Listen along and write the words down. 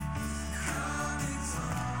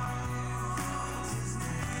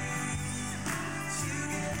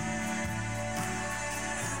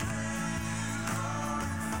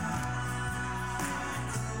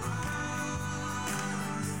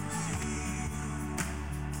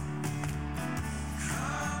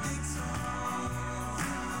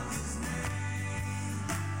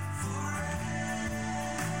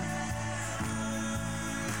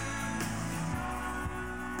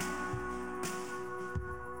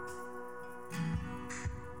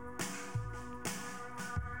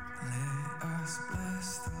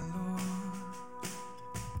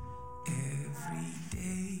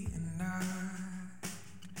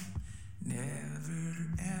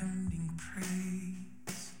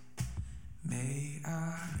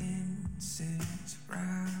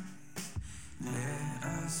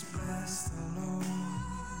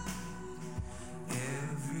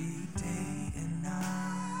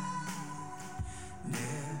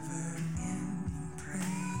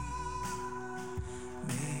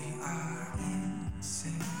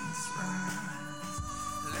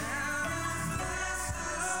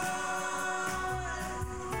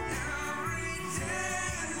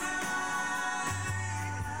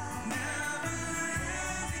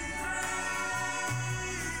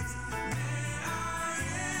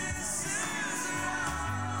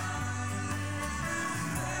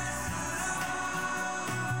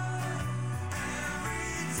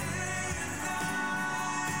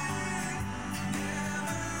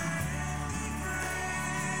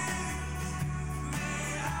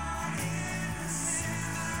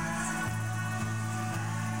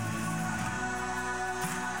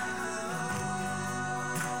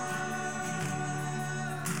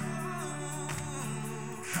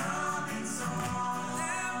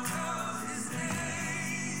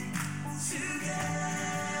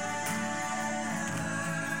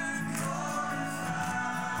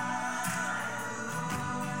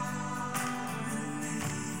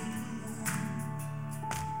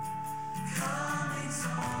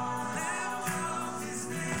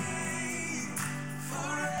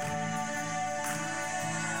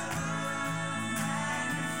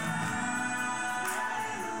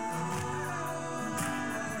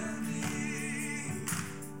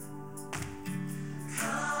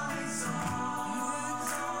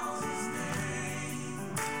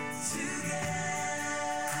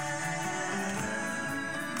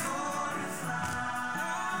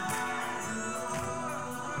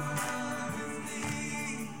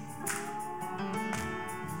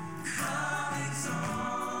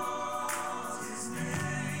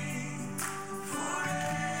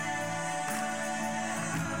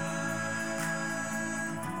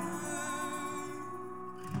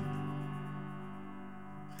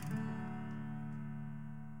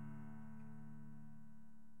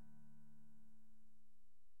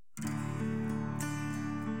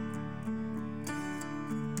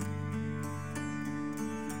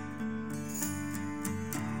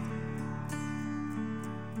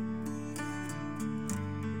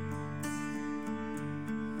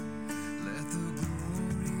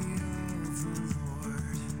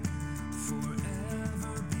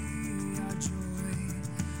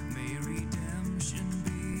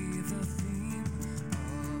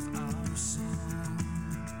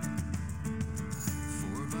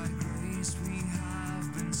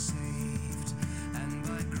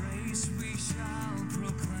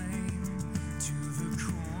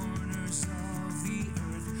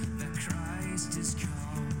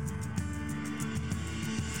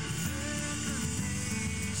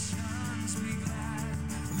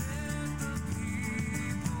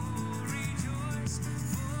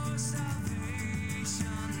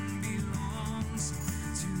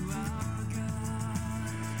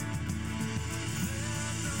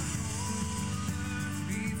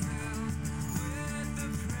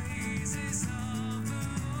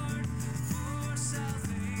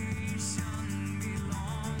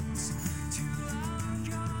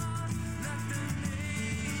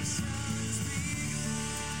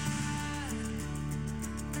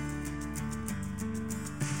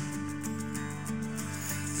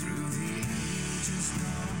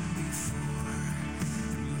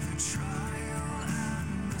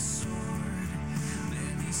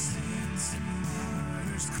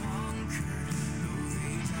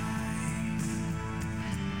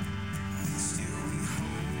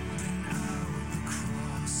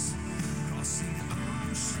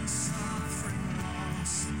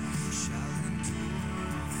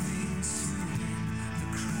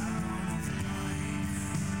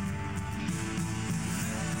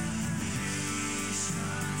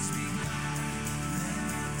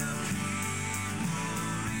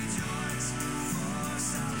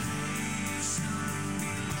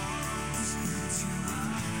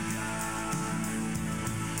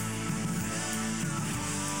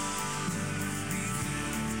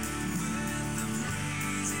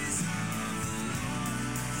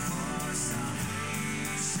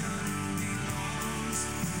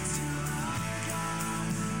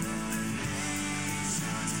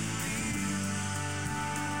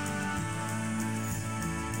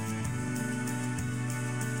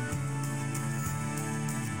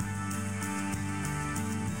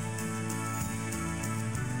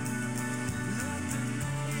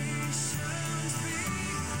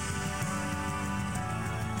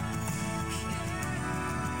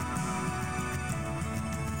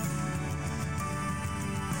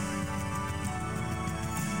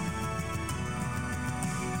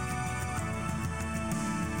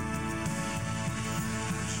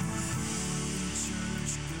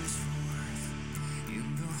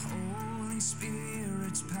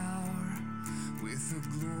with the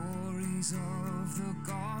glories of the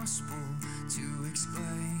gospel to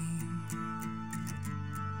explain.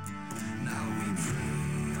 Now we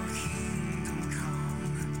pray your kingdom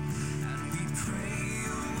come, and we pray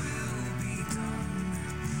your will be done,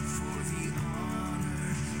 for the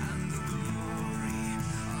honor and the glory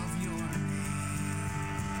of your name.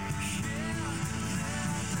 Yeah,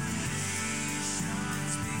 let the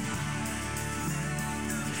nations be glad, let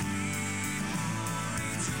the people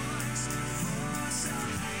rejoice, for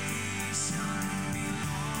salvation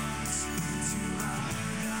belongs to our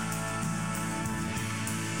God.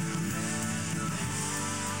 Let the whole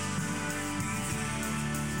earth be filled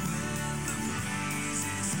with the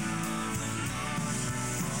praises of the Lord,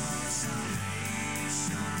 for salvation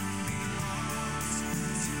belongs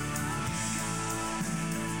to our God.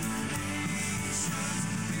 Let the nations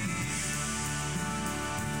be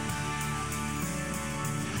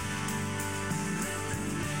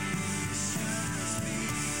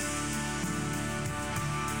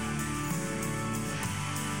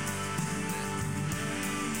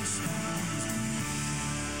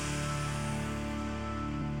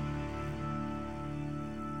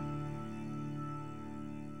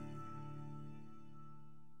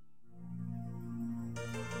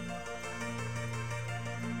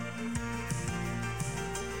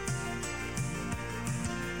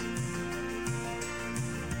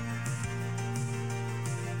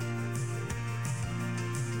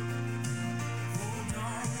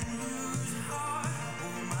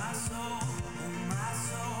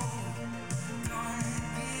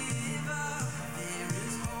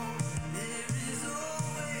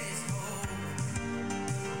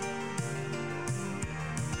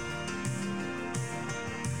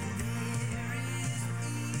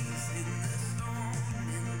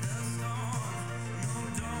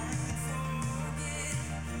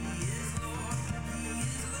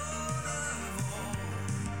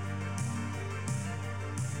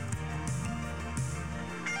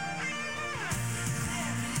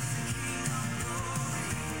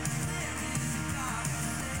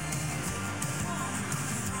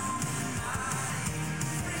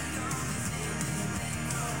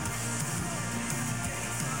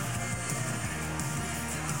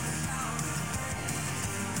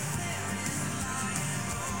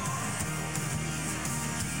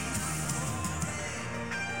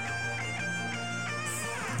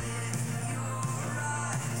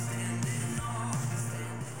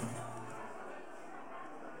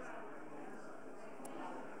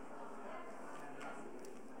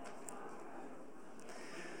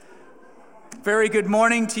Very good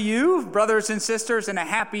morning to you, brothers and sisters, and a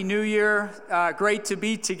happy new year. Great to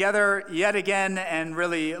be together yet again, and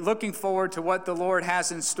really looking forward to what the Lord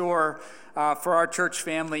has in store for our church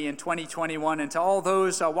family in 2021. And to all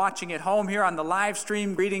those watching at home here on the live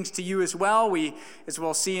stream, greetings to you as well. As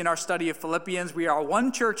we'll see in our study of Philippians, we are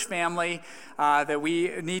one church family that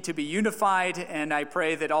we need to be unified, and I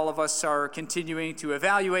pray that all of us are continuing to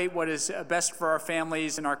evaluate what is best for our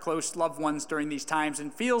families and our close loved ones during these times,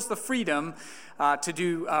 and feels the freedom to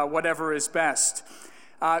do whatever is best.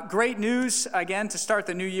 Great news, again, to start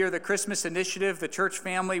the new year, the Christmas initiative, the church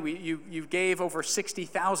family, you gave over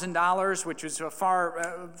 $60,000, which was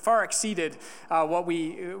far exceeded what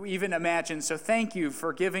we even imagined. So thank you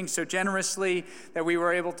for giving so generously that we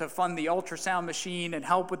were able to fund the ultrasound machine and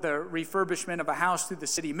help with the refurbishment of a house through the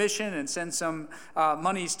city mission, and send some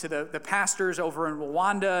monies to the pastors over in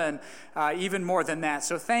Rwanda, and even more than that.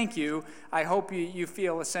 So thank you. I hope you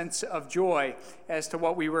feel a sense of joy as to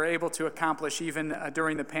what we were able to accomplish even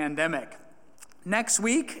during the pandemic. Next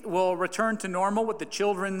week, we'll return to normal with the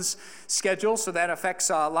children's schedule, so that affects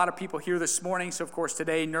a lot of people here this morning. So, of course,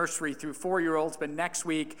 today, nursery through 4-year-olds, but next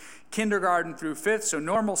week, kindergarten through 5th. So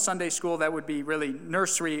normal Sunday school, that would be really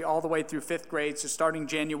nursery all the way through 5th grade. So starting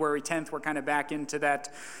January 10th, we're kind of back into that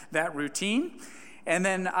routine. And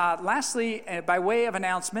then lastly, by way of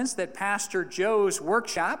announcements, that Pastor Joe's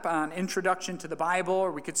workshop on Introduction to the Bible,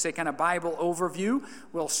 or we could say kind of Bible overview,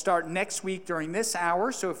 will start next week during this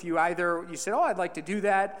hour. So if you said, I'd like to do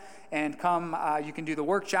that, and come, you can do the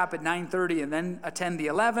workshop at 9:30 and then attend the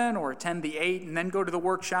 11, or attend the 8 and then go to the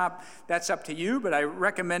workshop. That's up to you, but I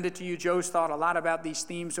recommend it to you. Joe's thought a lot about these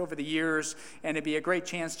themes over the years, and it'd be a great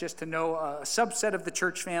chance just to know a subset of the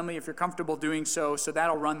church family if you're comfortable doing so. So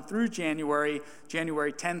that'll run through January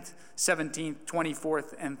 10th, 17th,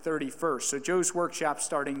 24th, and 31st. So Joe's workshop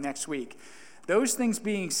starting next week. Those things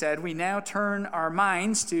being said, we now turn our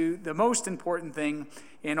minds to the most important thing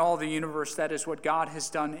in all the universe. That is what God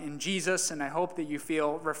has done in Jesus. And I hope that you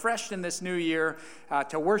feel refreshed in this new year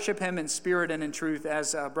to worship him in spirit and in truth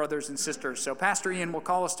as brothers and sisters. So Pastor Ian will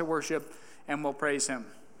call us to worship, and we'll praise him.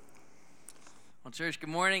 Well, church, good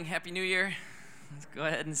morning. Happy New Year. Let's go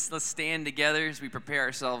ahead and let's stand together as we prepare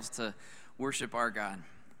ourselves to worship our God.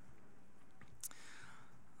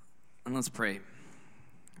 And let's pray.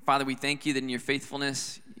 Father, we thank you that in your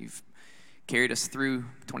faithfulness, you've carried us through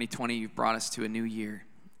 2020. You've brought us to a new year.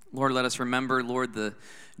 Lord, let us remember, Lord, the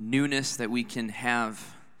newness that we can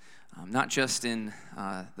have, not just in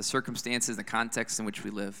the circumstances, the context in which we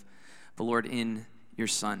live, but, Lord, in your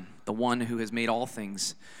Son, the one who has made all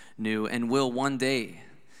things new and will one day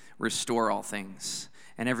restore all things,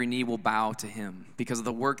 and every knee will bow to him because of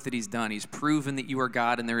the work that he's done. He's proven that you are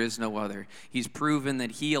God and there is no other. He's proven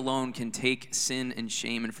that he alone can take sin and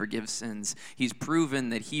shame and forgive sins. He's proven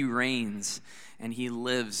that he reigns and he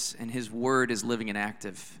lives and his word is living and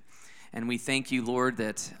active. And we thank you, Lord,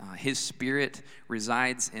 that his Spirit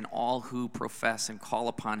resides in all who profess and call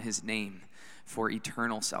upon his name for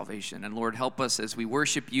eternal salvation. And Lord, help us as we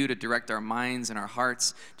worship you to direct our minds and our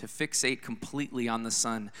hearts to fixate completely on the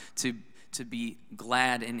Son, to be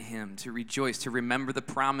glad in him, to rejoice, to remember the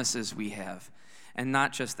promises we have. And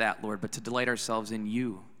not just that, Lord, but to delight ourselves in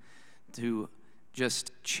you, to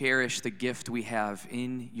just cherish the gift we have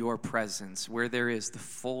in your presence, where there is the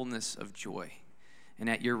fullness of joy. And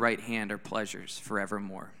at your right hand are pleasures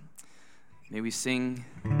forevermore. May we sing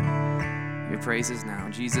your praises now.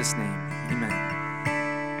 In Jesus' name, amen.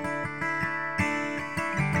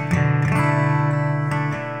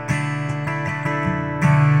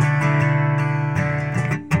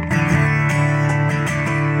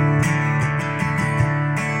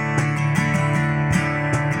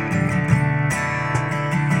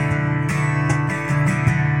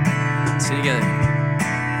 Sing together.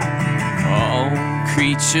 All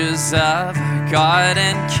creatures of God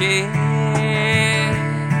and King,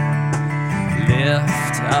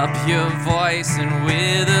 lift up your voice and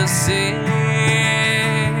with us sing.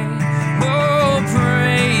 Oh,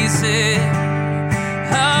 praise Him,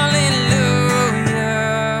 hallelujah.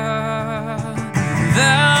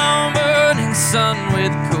 Thou burning sun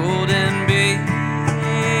with golden beam,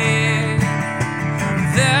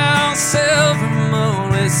 thou silver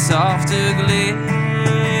moon with softer gleam.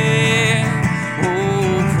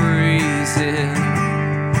 Oh, praise Him,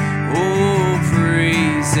 oh,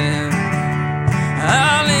 praise Him.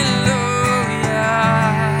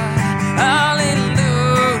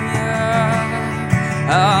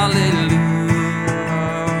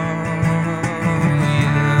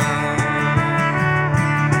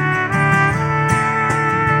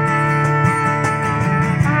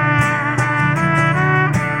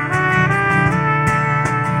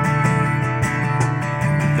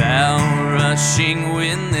 Rushing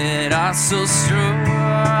wind that are so strong,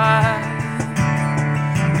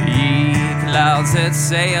 ye clouds that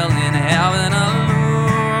sail in heaven alone.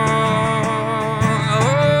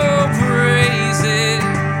 Oh, praise it,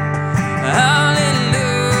 hallelujah.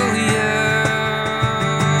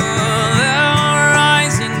 Thou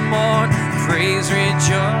rising morn, praise,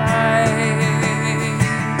 rejoice.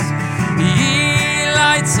 Ye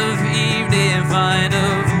lights of evening, find a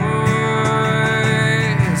voice.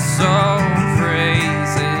 So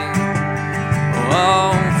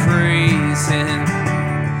oh, praise Him,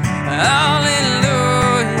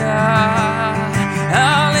 hallelujah,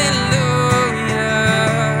 hallelujah,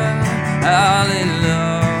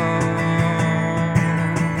 hallelujah.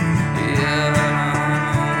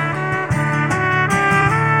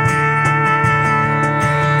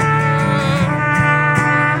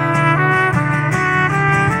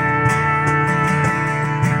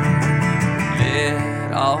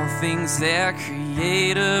 Let all things their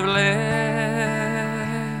Creator bless,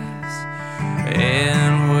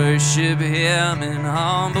 and worship Him in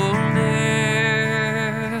humbleness.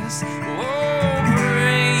 Oh,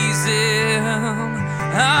 praise Him,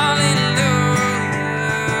 hallelujah.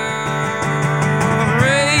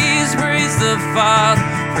 Praise, praise the Father,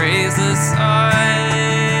 praise the Son,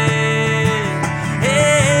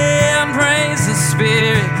 and praise the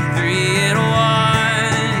Spirit, three in one.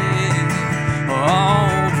 Oh,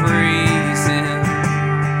 praise Him,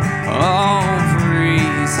 oh,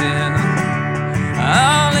 praise Him.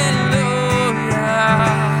 Hallelujah,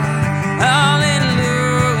 hallelujah.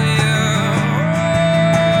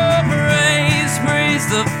 Oh, praise, praise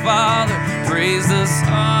the Father, praise the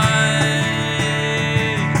Son,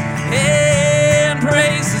 and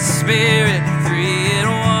praise the Spirit, three in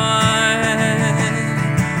one.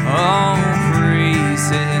 Oh, praise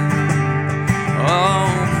Him, oh,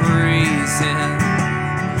 praise Him.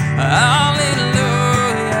 Hallelujah,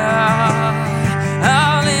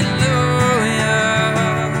 hallelujah,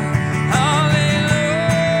 hallelujah.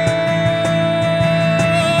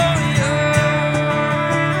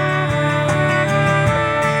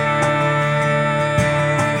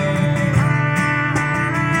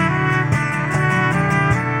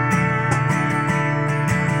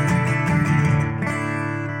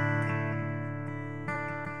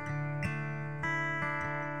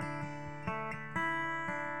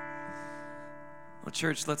 Well,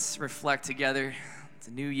 church, let's reflect together. It's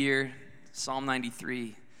a new year. Psalm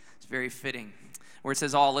 93 is very fitting. Where it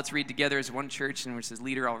says all, let's read together as one church, and where it says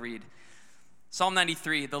leader, I'll read. Psalm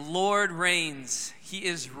 93, the Lord reigns. He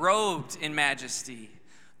is robed in majesty.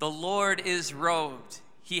 The Lord is robed.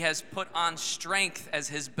 He has put on strength as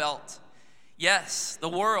his belt. Yes, the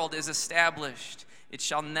world is established. It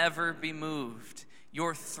shall never be moved.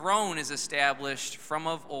 Your throne is established from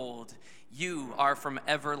of old. You are from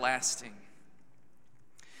everlasting.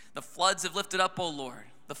 The floods have lifted up, O Lord.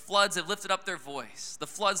 The floods have lifted up their voice. The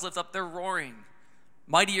floods lift up their roaring.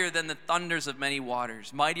 Mightier than the thunders of many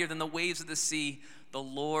waters, mightier than the waves of the sea, the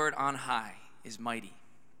Lord on high is mighty.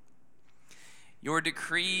 Your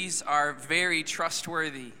decrees are very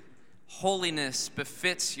trustworthy. Holiness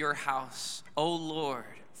befits your house, O Lord,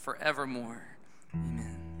 forevermore.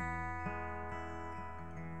 Amen.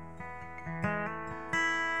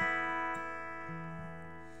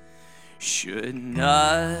 Should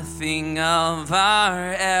nothing of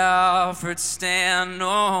our efforts stand,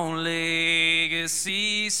 no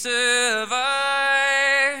legacy survive,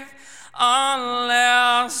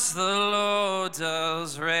 unless the Lord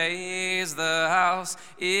does raise the house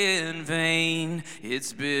in vain,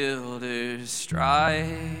 its builders strive.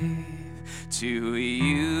 To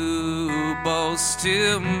you boast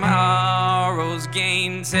tomorrow's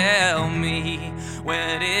gain, tell me,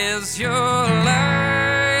 when is your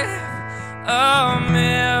life? A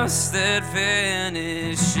mist that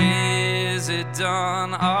finishes it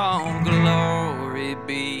done. All glory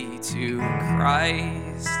be to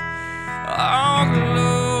Christ. All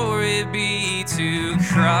glory be to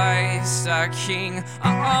Christ our King.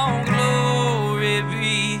 All glory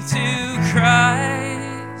be to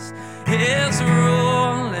Christ. His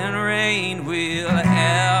rule and reign we'll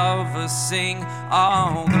ever sing.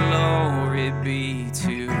 All glory be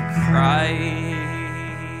to Christ.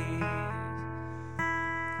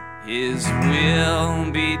 His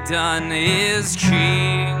will be done, his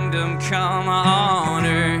kingdom come on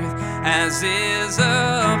earth as is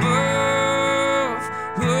above.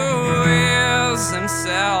 Who is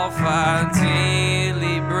himself our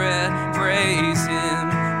daily bread, praise him,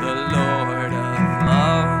 the Lord of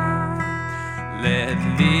love. Let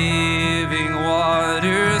living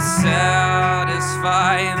water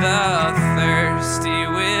satisfy the thirsty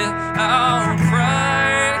without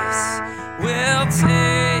price. We'll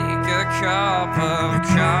take a cup of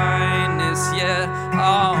kindness, yet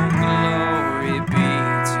all glory be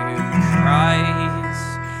to Christ.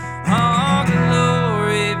 All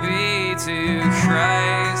glory be to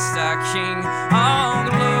Christ our King. All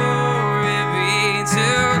glory be to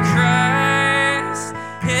Christ.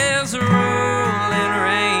 His rule and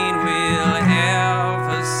reign we'll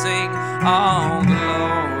ever sing. All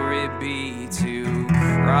glory be to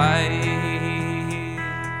Christ.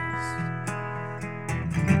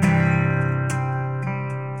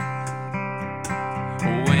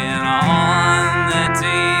 On the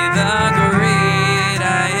day the great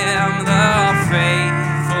I am, the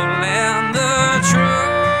faithful and the true,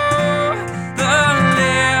 the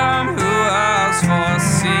Lamb who was for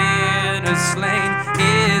sinners slain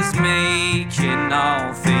is making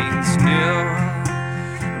all things new.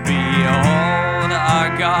 Behold, our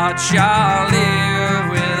God shall live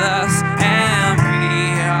with us and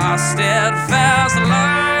be our steadfast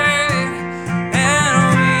light, and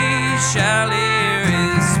we shall live.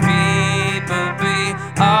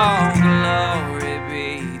 All glory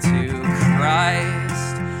be to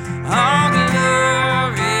Christ. All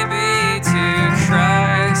glory be to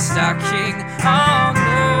Christ our King. All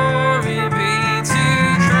glory be to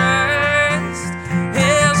Christ.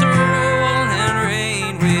 His rule and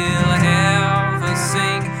reign we'll ever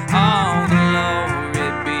sing. All glory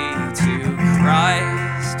be to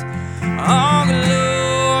Christ. All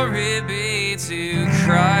glory be to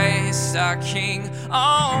Christ our King.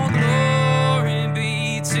 All glory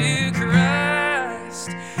be to Christ.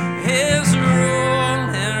 His rule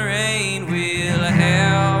and reign we'll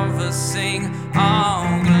ever sing.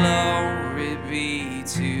 All glory be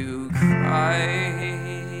to Christ.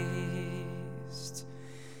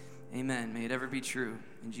 Amen. May it ever be true.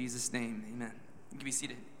 In Jesus' name, amen. You can be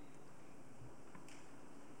seated.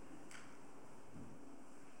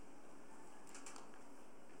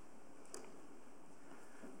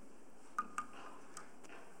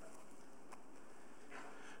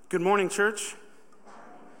 Good morning, church.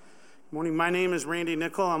 Good morning. My name is Randy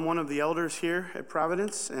Nickel. I'm one of the elders here at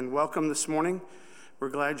Providence, and welcome this morning. We're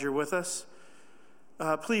glad you're with us.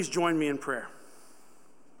 Please join me in prayer.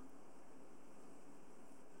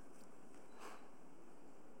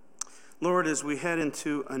 Lord, as we head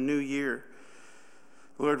into a new year,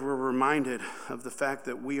 Lord, we're reminded of the fact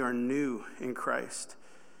that we are new in Christ,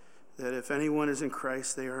 that if anyone is in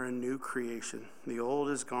Christ, they are a new creation. The old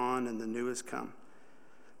is gone and the new has come.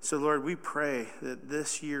 So, Lord, we pray that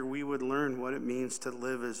this year we would learn what it means to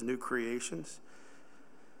live as new creations,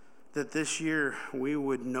 that this year we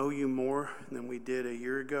would know you more than we did a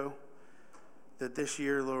year ago, that this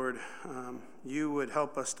year, Lord, you would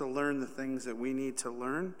help us to learn the things that we need to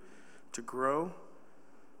learn, to grow.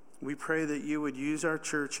 We pray that you would use our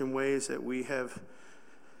church in ways that we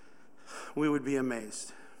would be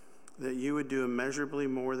amazed, that you would do immeasurably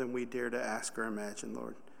more than we dare to ask or imagine,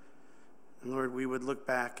 Lord. And Lord, we would look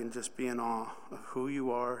back and just be in awe of who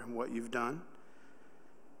you are and what you've done.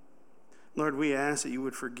 Lord, we ask that you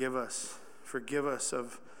would forgive us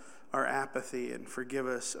of our apathy, and forgive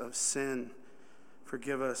us of sin.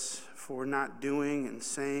 Forgive us for not doing and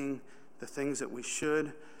saying the things that we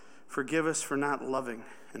should. Forgive us for not loving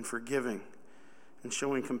and forgiving and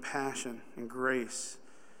showing compassion and grace.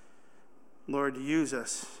 Lord, use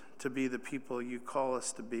us to be the people you call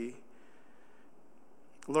us to be.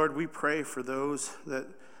 Lord, we pray for those that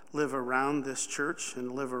live around this church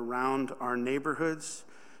and live around our neighborhoods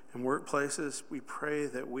and workplaces. We pray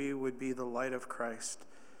that we would be the light of Christ,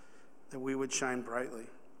 that we would shine brightly.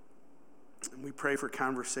 And we pray for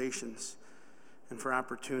conversations and for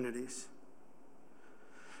opportunities.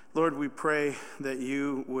 Lord, we pray that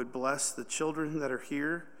you would bless the children that are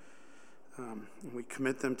here. And we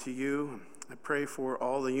commit them to you. I pray for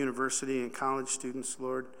all the university and college students,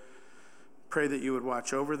 Lord. Pray that you would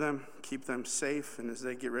watch over them, keep them safe, and as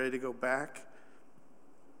they get ready to go back.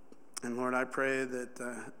 And Lord, I pray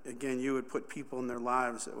that, again, you would put people in their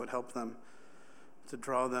lives that would help them to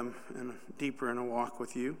draw them deeper in a walk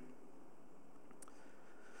with you.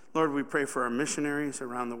 Lord, we pray for our missionaries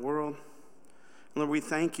around the world. Lord, we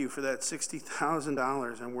thank you for that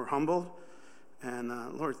 $60,000, and we're humbled.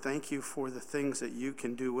 And Lord, thank you for the things that you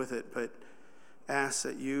can do with it, but ask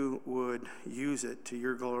that you would use it to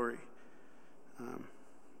your glory.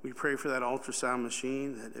 We pray for that ultrasound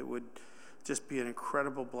machine, that it would just be an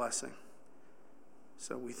incredible blessing.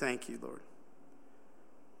 So we thank you, Lord.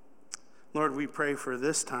 Lord, we pray for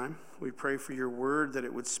this time. We pray for your word, that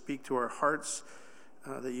it would speak to our hearts,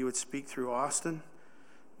 that you would speak through Austin.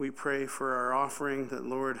 We pray for our offering, that,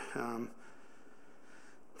 Lord,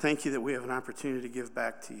 thank you that we have an opportunity to give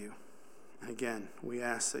back to you. Again, we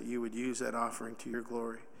ask that you would use that offering to your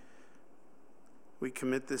glory. We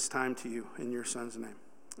commit this time to you in your Son's name.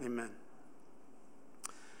 Amen.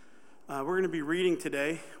 We're going to be reading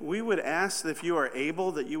today. We would ask that if you are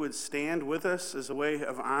able, that you would stand with us as a way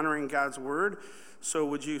of honoring God's word. So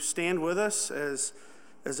would you stand with us as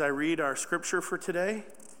I read our scripture for today?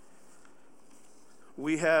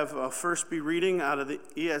 We have first be reading out of the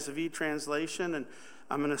ESV translation, and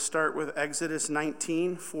I'm going to start with Exodus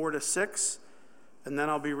 19, 4-6, and then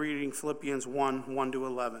I'll be reading Philippians 1,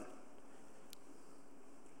 1-11.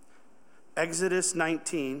 Exodus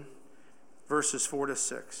 19, verses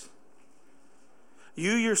 4-6.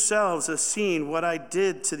 You yourselves have seen what I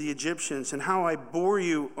did to the Egyptians, and how I bore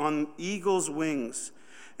you on eagle's wings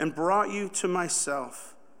and brought you to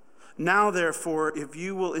myself. Now, therefore, if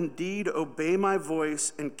you will indeed obey my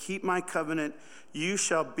voice and keep my covenant, you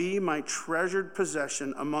shall be my treasured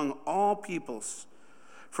possession among all peoples.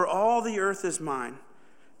 For all the earth is mine,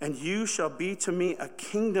 and you shall be to me a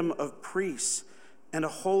kingdom of priests and a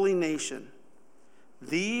holy nation.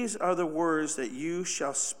 These are the words that you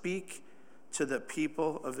shall speak to the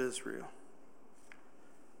people of Israel.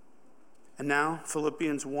 And now,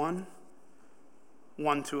 Philippians 1,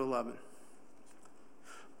 1-11.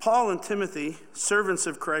 Paul and Timothy, servants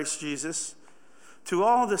of Christ Jesus, to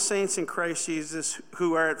all the saints in Christ Jesus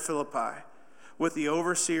who are at Philippi, with the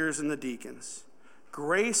overseers and the deacons,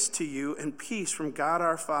 grace to you and peace from God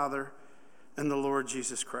our Father and the Lord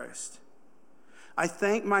Jesus Christ. I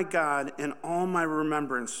thank my God in all my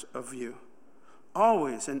remembrance of you,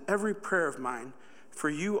 always in every prayer of mine, for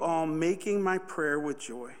you all making my prayer with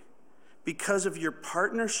joy, because of your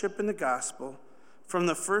partnership in the gospel from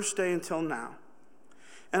the first day until now.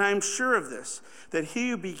 And I am sure of this, that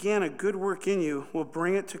he who began a good work in you will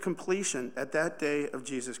bring it to completion at that day of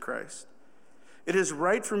Jesus Christ. It is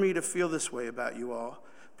right for me to feel this way about you all,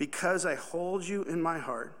 because I hold you in my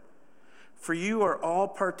heart. For you are all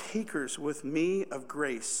partakers with me of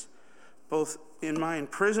grace, both in my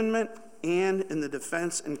imprisonment and in the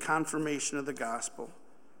defense and confirmation of the gospel.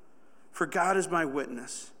 For God is my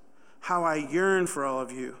witness, how I yearn for all of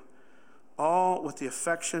you, all with the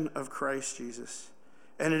affection of Christ Jesus.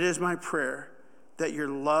 And it is my prayer that your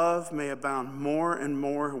love may abound more and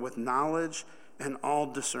more with knowledge and all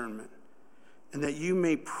discernment, and that you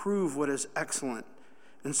may prove what is excellent,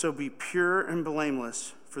 and so be pure and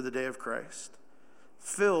blameless for the day of Christ,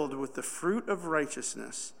 filled with the fruit of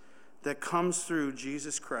righteousness that comes through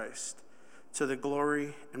Jesus Christ, to the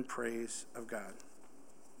glory and praise of God.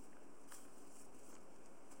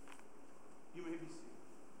 You may be seated.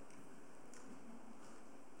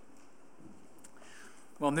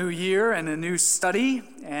 Well, new year and a new study,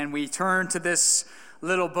 and we turn to this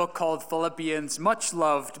little book called Philippians, much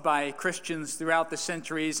loved by Christians throughout the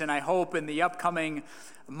centuries, and I hope in the upcoming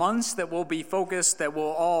months that we'll be focused, that we'll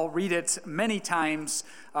all read it many times,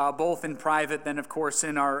 both in private, then of course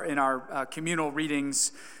in our communal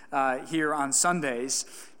readings here on Sundays.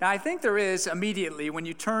 Now, I think there is immediately, when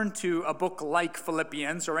you turn to a book like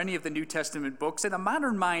Philippians or any of the New Testament books, in a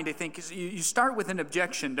modern mind, I think you start with an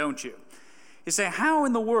objection, don't you? You say, how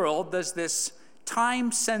in the world does this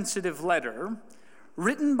time-sensitive letter,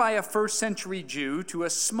 written by a first-century Jew to a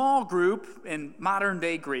small group in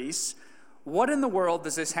modern-day Greece, what in the world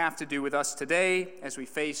does this have to do with us today as we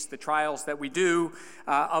face the trials that we do?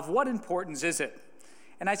 Of what importance is it?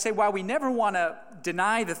 And I'd say, while we never want to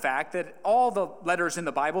deny the fact that all the letters in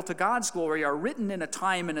the Bible to God's glory are written in a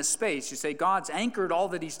time and a space. You say God's anchored all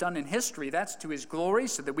that he's done in history. That's to his glory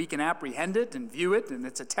so that we can apprehend it and view it, and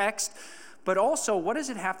it's a text. But also, what does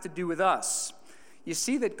it have to do with us? You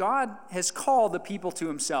see that God has called the people to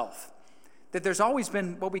himself. That there's always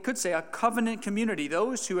been what we could say a covenant community,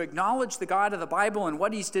 those who acknowledge the God of the Bible and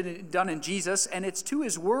what he's done in Jesus, and it's to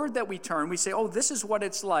his word that we turn. We say, oh, this is what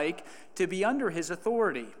it's like to be under his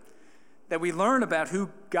authority. That we learn about who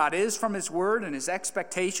God is from his word and his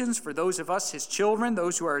expectations for those of us, his children,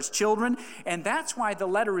 those who are his children. And that's why the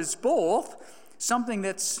letter is both something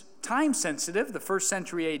that's time sensitive, the first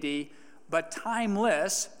century AD, but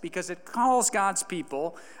timeless, because it calls God's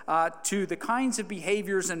people to the kinds of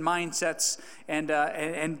behaviors and mindsets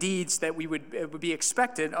and deeds that would be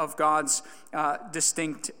expected of God's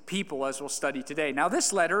distinct people, as we'll study today. Now,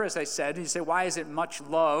 this letter, as I said, you say, why is it much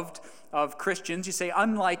loved of Christians? You say,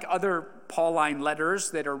 unlike other Pauline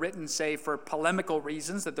letters that are written, say, for polemical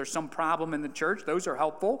reasons, that there's some problem in the church, those are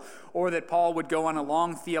helpful, or that Paul would go on a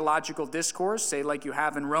long theological discourse, say, like you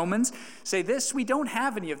have in Romans. Say this, we don't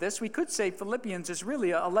have any of this. We could say Philippians is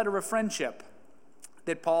really a letter of friendship.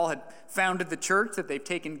 That Paul had founded the church, that they've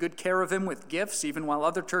taken good care of him with gifts, even while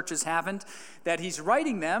other churches haven't, that he's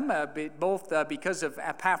writing them, both because of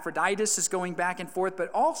Epaphroditus is going back and forth, but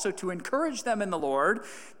also to encourage them in the Lord,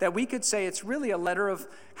 that we could say it's really a letter of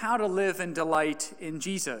how to live and delight in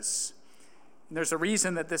Jesus. And there's a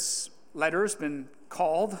reason that this letter has been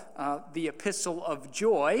called the Epistle of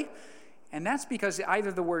Joy, and that's because either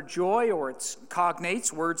the word joy or its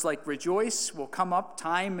cognates, words like rejoice, will come up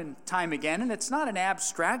time and time again. And it's not an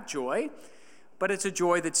abstract joy, but it's a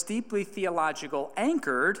joy that's deeply theological,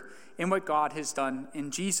 anchored in what God has done in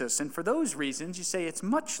Jesus. And for those reasons, you say it's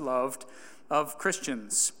much loved of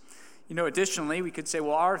Christians. You know, additionally, we could say,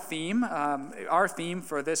 well, our theme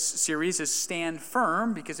for this series is stand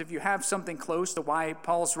firm, because if you have something close to why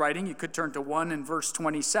Paul's writing, you could turn to 1 in verse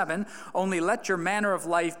 27. Only let your manner of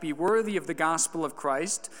life be worthy of the gospel of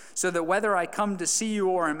Christ, so that whether I come to see you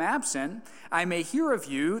or am absent, I may hear of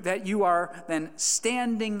you that you are then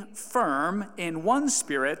standing firm in one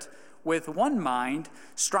spirit, with one mind,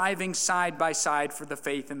 striving side by side for the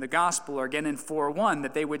faith in the gospel. Or again in 4:1,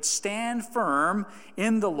 that they would stand firm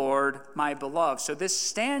in the Lord, my beloved. So this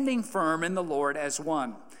standing firm in the Lord as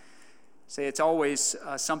one. Say it's always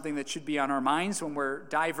something that should be on our minds when we're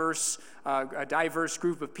a diverse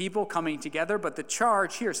group of people coming together. But the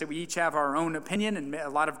charge here, say we each have our own opinion and a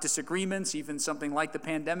lot of disagreements. Even something like the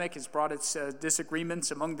pandemic has brought its disagreements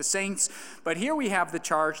among the saints. But here we have the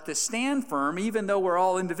charge to stand firm, even though we're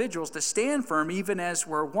all individuals, to stand firm even as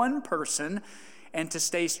we're one person, and to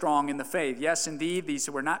stay strong in the faith. Yes, indeed, these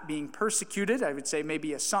were not being persecuted. I would say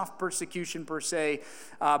maybe a soft persecution per se,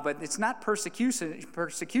 but it's not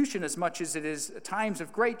persecution as much as it is times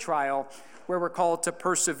of great trial where we're called to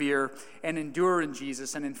persevere and endure in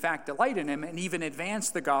Jesus and in fact delight in him and even advance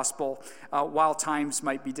the gospel while times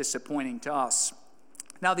might be disappointing to us.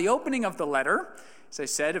 Now, the opening of the letter, as I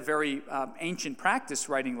said, a very ancient practice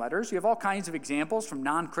writing letters. You have all kinds of examples from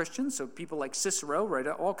non-Christians, so people like Cicero write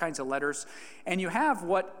all kinds of letters. And you have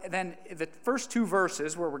what then the first two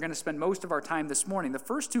verses, where we're going to spend most of our time this morning, the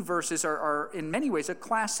first two verses are in many ways a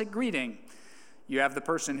classic greeting. You have the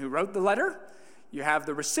person who wrote the letter, you have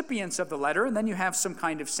the recipients of the letter, and then you have some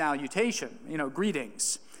kind of salutation,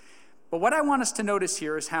 greetings. But what I want us to notice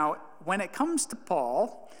here is how, when it comes to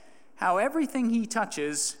Paul, how everything he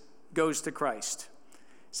touches goes to Christ.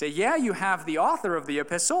 Say, yeah, you have the author of the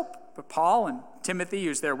epistle, Paul and Timothy,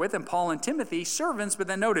 who's there with him, Paul and Timothy, servants, but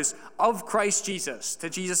then notice, of Christ Jesus. To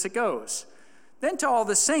Jesus it goes. Then to all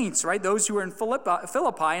the saints, right? Those who are in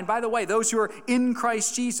Philippi, and by the way, those who are in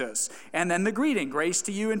Christ Jesus. And then the greeting, grace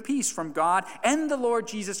to you and peace from God and the Lord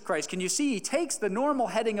Jesus Christ. Can you see? He takes the normal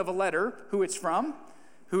heading of a letter, who it's from,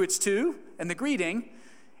 who it's to, and the greeting,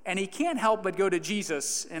 and he can't help but go to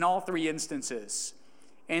Jesus in all three instances.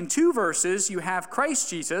 In 2 verses, you have Christ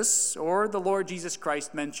Jesus, or the Lord Jesus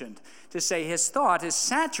Christ mentioned, to say his thought is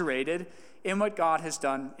saturated in what God has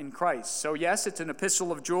done in Christ. So yes, it's an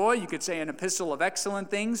epistle of joy. You could say an epistle of excellent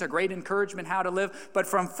things, a great encouragement how to live. But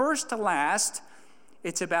from first to last,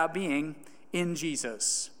 it's about being in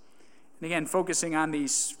Jesus. And again, focusing on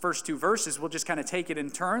these first 2 verses, we'll just kind of take it in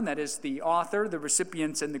turn. That is the author, the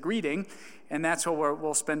recipients, and the greeting. And that's where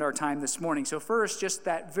we'll spend our time this morning. So first, just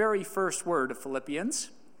that very first word of Philippians,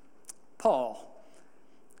 Paul.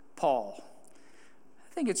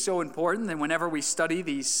 I think it's so important that whenever we study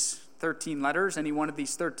these 13 letters, any one of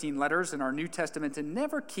these 13 letters in our New Testament, to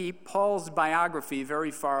never keep Paul's biography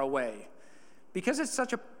very far away, because it's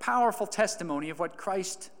such a powerful testimony of what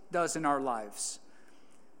Christ does in our lives.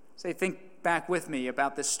 Say, think back with me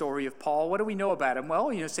about this story of Paul. What do we know about him?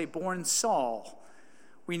 Well, say born Saul.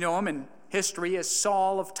 We know him in history as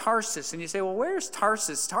Saul of Tarsus. And you say, well, where's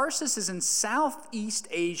Tarsus? Tarsus is in Southeast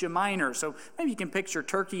Asia Minor. So maybe you can picture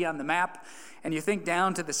Turkey on the map, and you think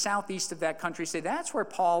down to the southeast of that country, say that's where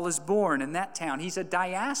Paul is born, in that town. He's a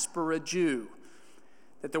diaspora Jew.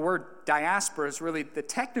 That the word diaspora is really the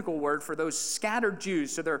technical word for those scattered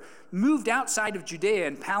Jews. So they're moved outside of Judea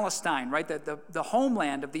and Palestine, right? The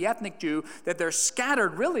homeland of the ethnic Jew, that they're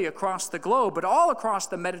scattered really across the globe, but all across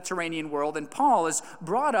the Mediterranean world. And Paul is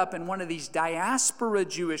brought up in one of these diaspora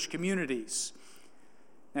Jewish communities.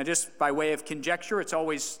 Now, just by way of conjecture, it's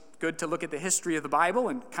always good to look at the history of the Bible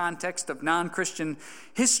in context of non-Christian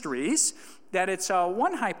histories. That it's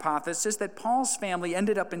one hypothesis that Paul's family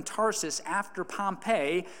ended up in Tarsus after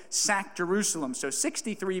Pompey sacked Jerusalem. So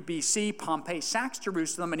 63 BC, Pompey sacks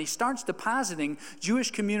Jerusalem, and he starts depositing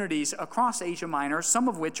Jewish communities across Asia Minor, some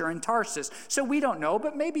of which are in Tarsus. So we don't know,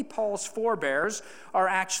 but maybe Paul's forebears are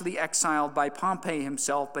actually exiled by Pompey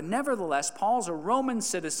himself. But nevertheless, Paul's a Roman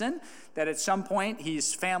citizen, that at some point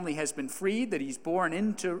his family has been freed, that he's born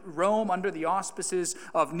into Rome under the auspices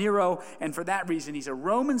of Nero, and for that reason he's a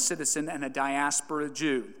Roman citizen and a diaspora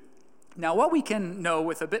Jew. Now, what we can know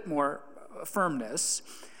with a bit more firmness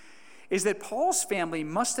is that Paul's family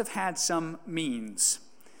must have had some means.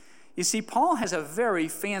 You see, Paul has a very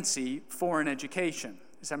fancy foreign education,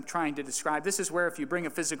 as I'm trying to describe. This is where if you bring a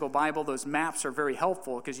physical Bible, those maps are very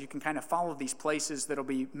helpful because you can kind of follow these places that'll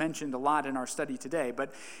be mentioned a lot in our study today.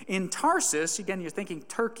 But in Tarsus, again, you're thinking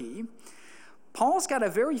Turkey, Paul's got a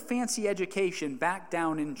very fancy education back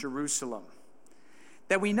down in Jerusalem.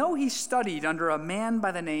 That we know he studied under a man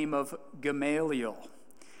by the name of Gamaliel.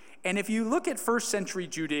 And if you look at first century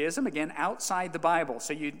Judaism, again, outside the Bible,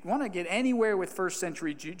 so you want to get anywhere with first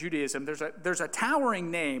century Judaism, there's a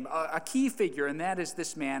towering name, a key figure, and that is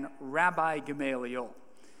this man, Rabbi Gamaliel.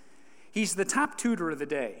 He's the top tutor of the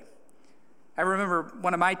day. I remember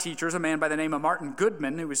one of my teachers, a man by the name of Martin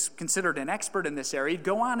Goodman, who was considered an expert in this area. He'd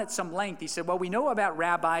go on at some length. He said, well, we know about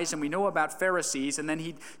rabbis and we know about Pharisees, and then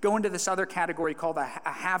he'd go into this other category called a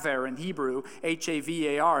haver in Hebrew,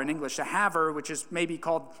 Havar in English, a haver, which is maybe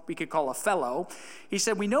we could call a fellow. He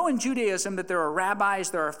said, we know in Judaism that there are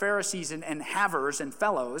rabbis, there are Pharisees and havers and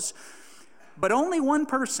fellows, but only one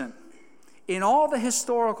person in all the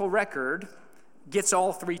historical record gets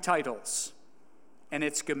all 3 titles, and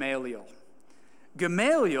it's Gamaliel.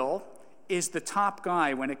 Gamaliel is the top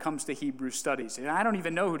guy when it comes to Hebrew studies. And I don't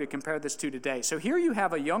even know who to compare this to today. So here you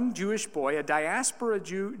have a young Jewish boy, a diaspora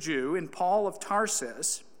Jew in Paul of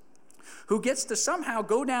Tarsus, who gets to somehow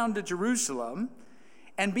go down to Jerusalem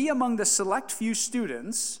and be among the select few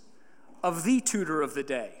students of the tutor of the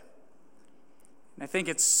day. And I think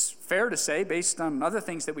it's fair to say, based on other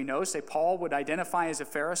things that we know, say Paul would identify as a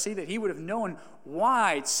Pharisee, that he would have known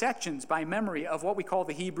wide sections by memory of what we call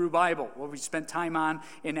the Hebrew Bible, what we spent time on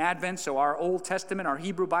in Advent, so our Old Testament, our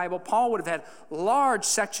Hebrew Bible. Paul would have had large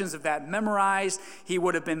sections of that memorized. He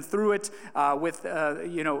would have been through it with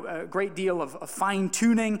a great deal of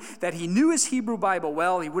fine-tuning, that he knew his Hebrew Bible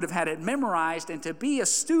well. He would have had it memorized, and to be a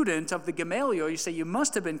student of the Gamaliel, you say you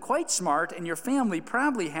must have been quite smart, and your family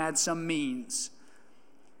probably had some means.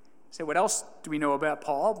 So what else do we know about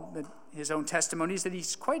Paul? His own testimony is that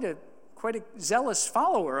he's quite a zealous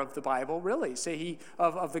follower of the Bible, really. Say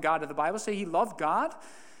of the God of the Bible. Say he loved God,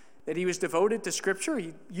 that he was devoted to Scripture.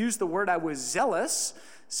 He used the word, I was zealous.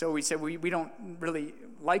 So we said we don't really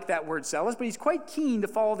like that word zealous, but he's quite keen to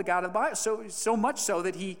follow the God of the Bible. So much so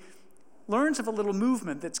that he learns of a little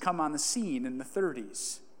movement that's come on the scene in the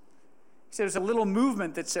 30s. He said there's a little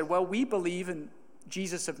movement that said, well, we believe in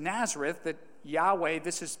Jesus of Nazareth, that Yahweh,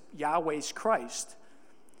 this is Yahweh's Christ.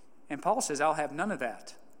 And Paul says, I'll have none of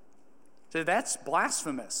that. So that's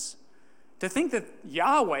blasphemous. To think that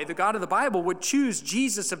Yahweh, the God of the Bible, would choose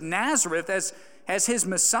Jesus of Nazareth as his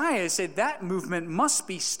Messiah, said that movement must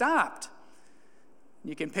be stopped.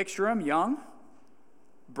 You can picture him young,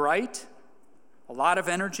 bright, a lot of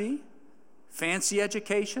energy, fancy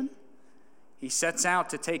education. He sets out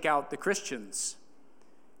to take out the Christians.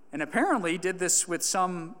 And apparently did this with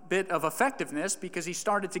some bit of effectiveness because he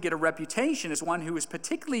started to get a reputation as one who was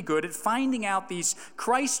particularly good at finding out these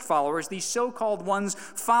Christ followers, these so-called ones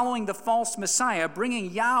following the false Messiah,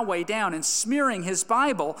 bringing Yahweh down and smearing his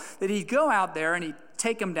Bible, that he'd go out there and he'd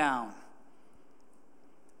take them down. You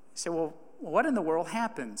say, well, what in the world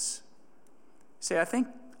happens? You say, I think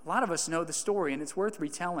a lot of us know the story, and it's worth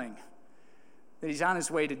retelling. That he's on his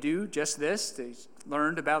way to do just this. He's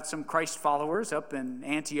learned about some Christ followers up in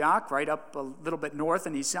Antioch, right up a little bit north,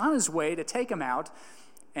 and he's on his way to take them out,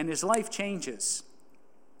 and his life changes.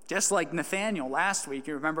 Just like Nathanael last week,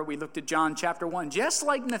 you remember we looked at John chapter 1. Just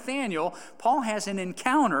like Nathanael, Paul has an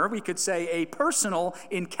encounter, we could say a personal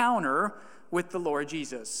encounter with the Lord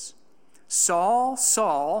Jesus. Saul,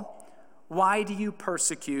 Saul, why do you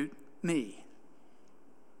persecute me?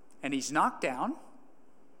 And he's knocked down.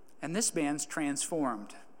 And this man's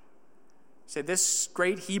transformed. So this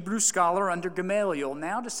great Hebrew scholar under Gamaliel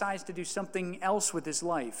now decides to do something else with his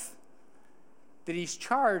life. That he's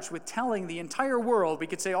charged with telling the entire world, we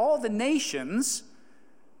could say all the nations,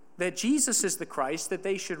 that Jesus is the Christ, that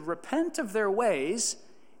they should repent of their ways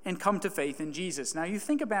and come to faith in Jesus. Now you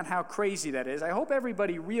think about how crazy that is. I hope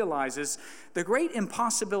everybody realizes the great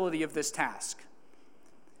impossibility of this task.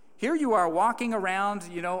 Here you are walking around,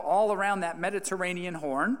 all around that Mediterranean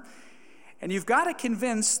horn, and you've got to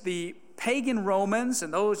convince the pagan Romans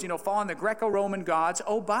and those, following the Greco-Roman gods,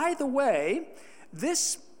 oh, by the way,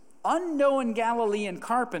 this unknown Galilean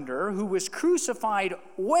carpenter who was crucified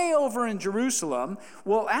way over in Jerusalem,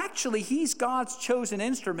 well, actually, he's God's chosen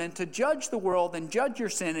instrument to judge the world and judge your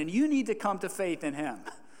sin, and you need to come to faith in him.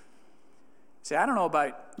 See, I don't know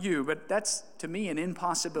about you, but that's, to me, an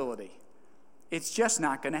impossibility. It's just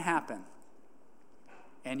not going to happen.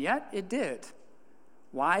 And yet it did.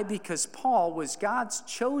 Why? Because Paul was God's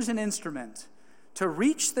chosen instrument to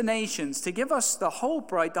reach the nations, to give us the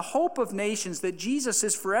hope, right? The hope of nations that Jesus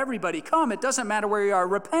is for everybody. Come, it doesn't matter where you are.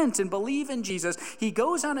 Repent and believe in Jesus. He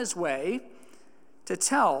goes on his way to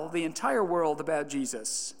tell the entire world about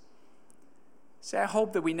Jesus. See, I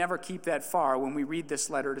hope that we never keep that far when we read this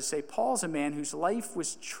letter to say Paul's a man whose life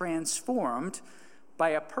was transformed by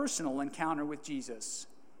a personal encounter with Jesus.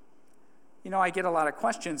 I get a lot of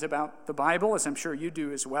questions about the Bible, as I'm sure you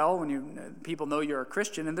do as well, when people know you're a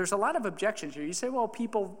Christian, and there's a lot of objections here. You say, well,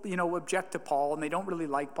 people, object to Paul, and they don't really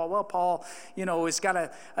like Paul. Well, Paul, has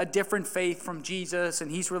got a different faith from Jesus, and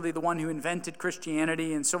he's really the one who invented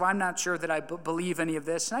Christianity, and so I'm not sure that I believe any of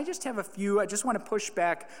this. And I just want to push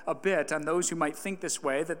back a bit on those who might think this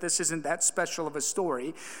way, that this isn't that special of a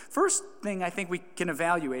story. First thing I think we can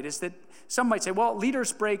evaluate is that some might say, well,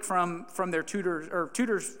 leaders break from their tutors, or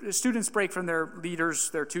students break from their leaders,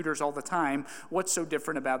 their tutors all the time. What's so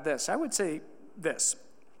different about this? I would say this,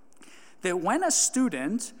 that when a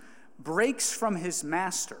student breaks from his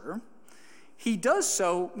master, he does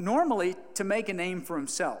so normally to make a name for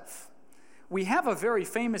himself. We have a very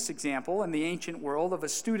famous example in the ancient world of a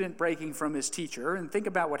student breaking from his teacher. And think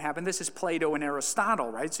about what happened. This is Plato and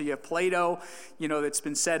Aristotle, right? So you have Plato, that's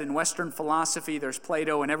been said in Western philosophy, there's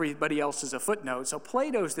Plato and everybody else is a footnote. So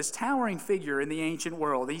Plato's this towering figure in the ancient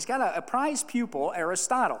world. He's got a prized pupil,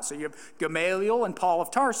 Aristotle. So you have Gamaliel and Paul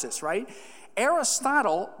of Tarsus, right?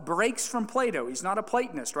 Aristotle breaks from Plato. He's not a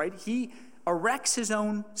Platonist, right? He erects his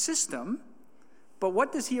own system. But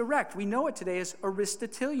what does he erect? We know it today as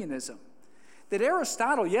Aristotelianism. That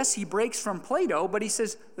Aristotle, yes, he breaks from Plato, but he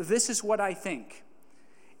says, this is what I think.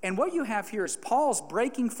 And what you have here is Paul's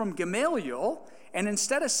breaking from Gamaliel, and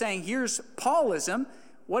instead of saying, here's Paulism,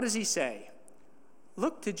 what does he say?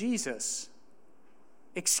 Look to Jesus.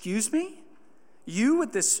 Excuse me? You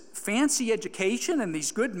with this fancy education and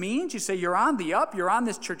these good means, you say you're on the up, you're on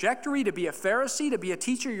this trajectory to be a Pharisee, to be a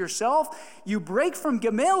teacher yourself. You break from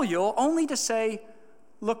Gamaliel only to say,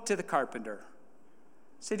 look to the carpenter.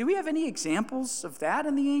 So do we have any examples of that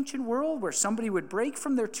in the ancient world where somebody would break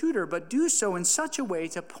from their tutor but do so in such a way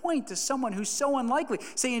to point to someone who's so unlikely?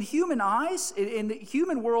 Say in human eyes, in the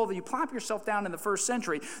human world, you plop yourself down in the first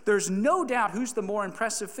century, there's no doubt who's the more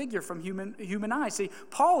impressive figure from human eyes. See,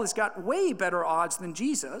 Paul has got way better odds than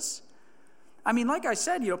Jesus. I mean, like I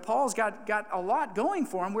said, Paul's got a lot going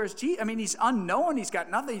for him, whereas he's unknown. He's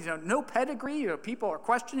got nothing, no pedigree. People are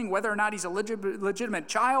questioning whether or not he's a legitimate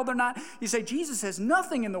child or not. You say Jesus has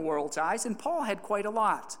nothing in the world's eyes, and Paul had quite a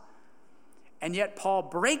lot. And yet Paul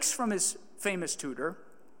breaks from his famous tutor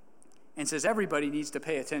and says everybody needs to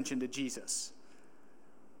pay attention to Jesus.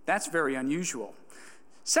 That's very unusual.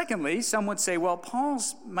 Secondly, some would say, well,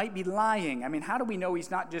 Paul's might be lying. I mean, how do we know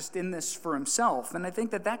he's not just in this for himself? And I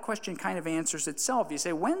think that question kind of answers itself. You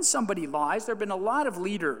say, when somebody lies, there have been a lot of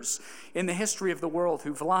leaders in the history of the world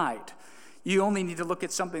who've lied. You only need to look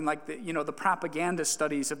at something like the propaganda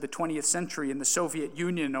studies of the 20th century in the Soviet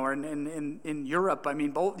Union or in Europe. I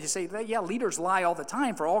mean, you say, yeah, leaders lie all the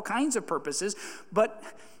time for all kinds of purposes. But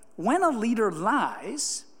when a leader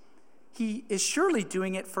lies, he is surely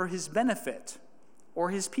doing it for his benefit or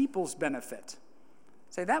his people's benefit.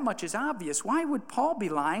 Say, that much is obvious. Why would Paul be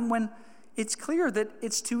lying when it's clear that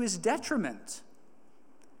it's to his detriment?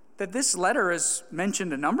 That this letter is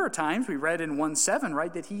mentioned a number of times. We read in 1:7,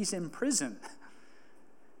 right, that he's in prison.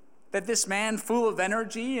 That this man full of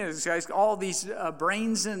energy has all these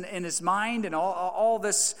brains in his mind and all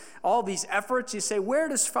these efforts. You say, where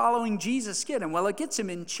does following Jesus get him? Well, it gets him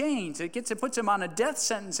in chains. It puts him on a death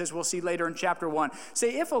sentence, as we'll see later in chapter 1.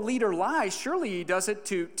 Say, if a leader lies, surely he does it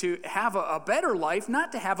to have a better life,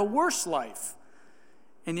 not to have a worse life.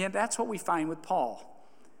 And yet that's what we find with Paul.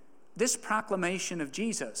 This proclamation of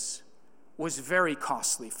Jesus was very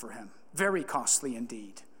costly for him, very costly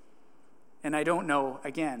indeed. And I don't know,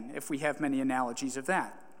 again, if we have many analogies of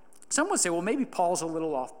that. Some would say, well, maybe Paul's a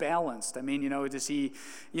little off balanced. I mean, does he,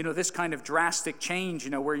 this kind of drastic change,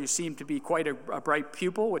 where you seem to be quite a bright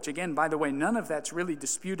pupil, which again, by the way, none of that's really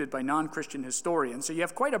disputed by non-Christian historians. So you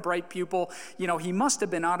have quite a bright pupil. He must have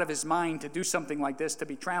been out of his mind to do something like this, to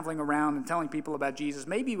be traveling around and telling people about Jesus.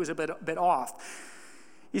 Maybe he was a bit off.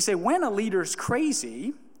 You say, when a leader's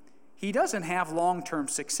crazy, he doesn't have long-term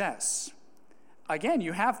success. Again,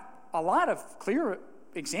 you have a lot of clear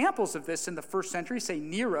examples of this in the first century. Say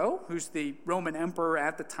Nero, who's the Roman emperor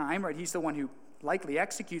at the time, right? He's the one who likely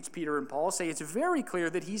executes Peter and Paul. Say it's very clear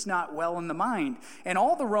that he's not well in the mind. And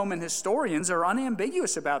all the Roman historians are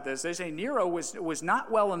unambiguous about this. They say Nero was not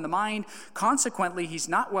well in the mind. Consequently, he's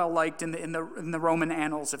not well liked in the Roman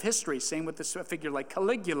annals of history. Same with this figure like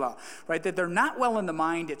Caligula, right? That they're not well in the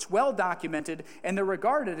mind. It's well documented, and they're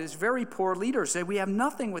regarded as very poor leaders. Say we have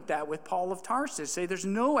nothing with that with Paul of Tarsus. Say there's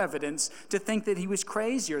no evidence to think that he was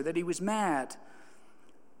crazy or that he was mad.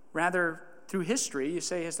 Rather, through history, you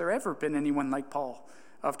say, has there ever been anyone like Paul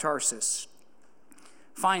of Tarsus?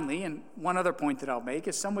 Finally, and one other point that I'll make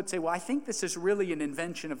is some would say, well, I think this is really an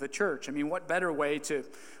invention of the church. I mean, what better way to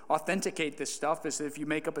authenticate this stuff is if you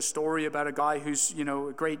make up a story about a guy who's,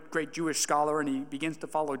 a great Jewish scholar and he begins to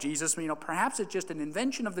follow Jesus. Perhaps it's just an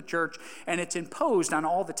invention of the church and it's imposed on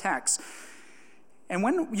all the texts. And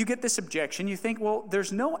when you get this objection, you think, well,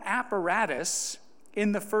 there's no apparatus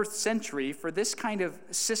in the first century for this kind of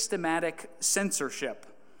systematic censorship.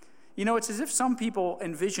 It's as if some people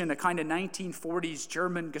envision a kind of 1940s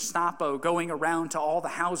German Gestapo going around to all the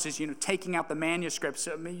houses, taking out the manuscripts,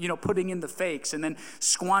 putting in the fakes, and then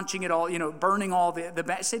squanching it all, burning all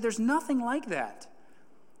the say there's nothing like that.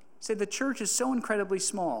 Say the church is so incredibly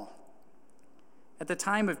small. At the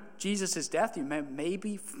time of Jesus' death, you had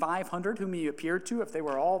maybe 500 whom he appeared to, if they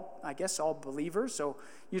were all believers. So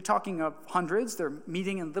you're talking of hundreds. They're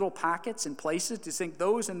meeting in little pockets and places. To think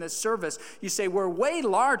those in this service, you say, were way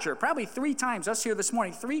larger, probably 3 times, us here this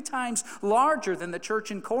morning, 3 times larger than the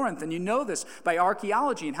church in Corinth. And you know this by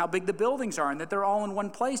archaeology and how big the buildings are and that they're all in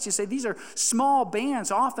one place. You say these are small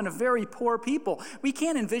bands, often of very poor people. We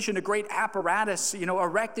can't envision a great apparatus,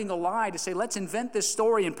 erecting a lie to say, let's invent this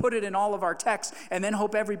story and put it in all of our texts and then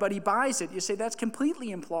hope everybody buys it. You say that's completely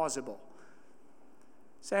implausible.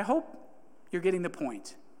 So I hope you're getting the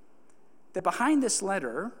point. That behind this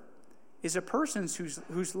letter is a person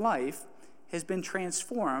whose life has been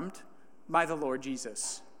transformed by the Lord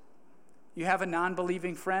Jesus. You have a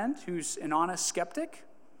non-believing friend who's an honest skeptic,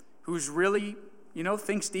 who's really,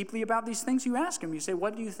 thinks deeply about these things. You ask him, you say,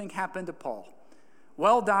 what do you think happened to Paul?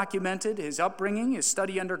 Well documented, his upbringing, his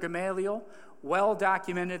study under Gamaliel, well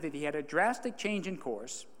documented that he had a drastic change in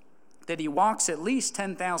course, that he walks at least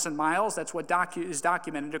 10,000 miles, that's what is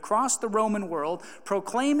documented, across the Roman world,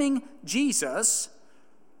 proclaiming Jesus.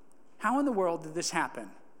 How in the world did this happen?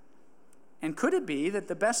 And could it be that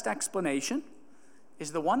the best explanation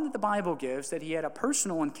is the one that the Bible gives, that he had a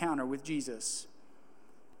personal encounter with Jesus?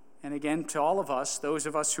 And again, to all of us, those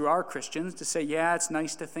of us who are Christians, to say, yeah, it's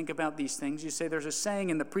nice to think about these things. You say there's a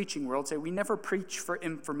saying in the preaching world, say we never preach for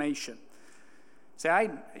information.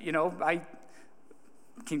 Say,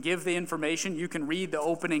 can give the information. You can read the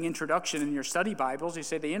opening introduction in your study Bibles. You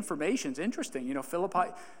say the information's interesting.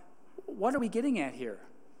 Philippi, what are we getting at here?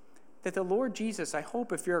 That the Lord Jesus, I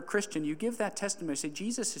hope if you're a Christian, you give that testimony. Say,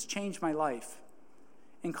 Jesus has changed my life.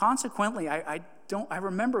 And consequently, I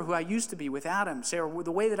remember who I used to be without him, say, or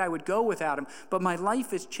the way that I would go without him. But my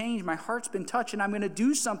life has changed. My heart's been touched, and I'm going to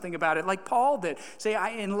do something about it, like Paul did. Say,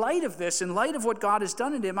 in light of this, in light of what God has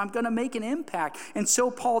done in him, I'm going to make an impact. And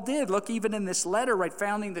so Paul did. Look, even in this letter, right,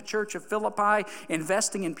 founding the church of Philippi,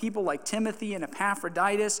 investing in people like Timothy and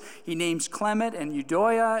Epaphroditus. He names Clement and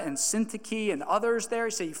Euodia and Syntyche and others there.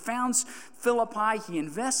 He founds Philippi. He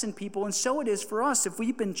invests in people. And so it is for us. If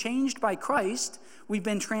we've been changed by Christ, we've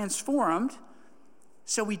been transformed,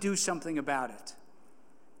 so we do something about it.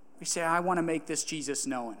 We say, I want to make this Jesus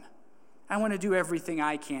known. I want to do everything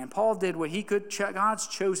I can. Paul did what he could, God's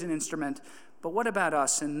chosen instrument. But what about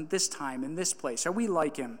us in this time, in this place? Are we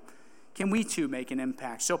like him? Can we too make an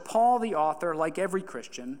impact? So Paul, the author, like every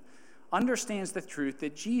Christian, understands the truth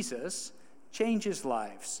that Jesus changes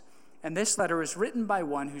lives. And this letter is written by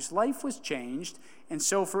one whose life was changed. And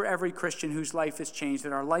so for every Christian whose life is changed,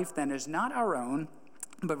 that our life then is not our own,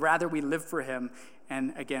 but rather we live for him.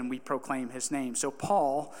 And again, we proclaim his name. So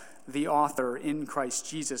Paul, the author in Christ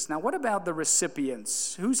Jesus. Now, what about the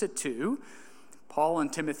recipients? Who's it to? Paul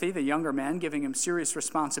and Timothy, the younger man, giving him serious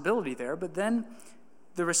responsibility there. But then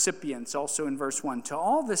the recipients, also in verse 1. To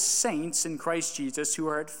all the saints in Christ Jesus who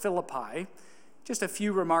are at Philippi. Just a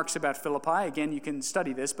few remarks about Philippi. Again, you can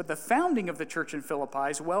study this, but the founding of the church in Philippi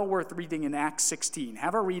is well worth reading in Acts 16.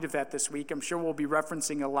 Have a read of that this week. I'm sure we'll be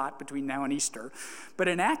referencing a lot between now and Easter. But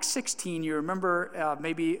in Acts 16, you remember,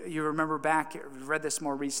 maybe you remember back, read this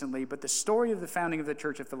more recently, but the story of the founding of the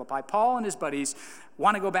church of Philippi. Paul and his buddies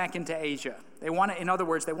want to go back into Asia. They want to, in other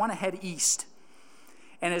words, they want to head east.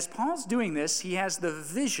 And as Paul's doing this, he has the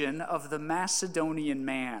vision of the Macedonian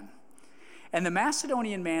man. And the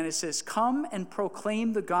Macedonian man, it says, come and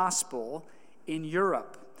proclaim the gospel in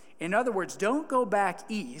Europe. In other words, don't go back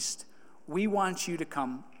east. We want you to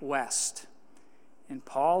come west. And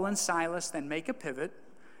Paul and Silas then make a pivot.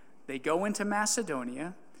 They go into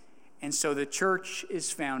Macedonia. And so the church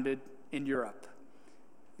is founded in Europe.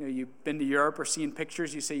 You've been to Europe or seen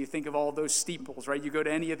pictures, you think of all those steeples, right? You go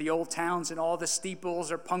to any of the old towns and all the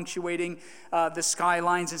steeples are punctuating the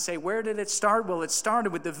skylines and say, where did it start? Well, it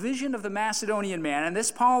started with the vision of the Macedonian man and this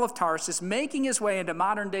Paul of Tarsus making his way into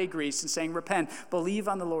modern-day Greece and saying, repent, believe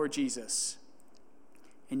on the Lord Jesus.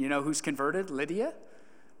 And you know who's converted? Lydia,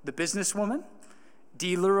 the businesswoman,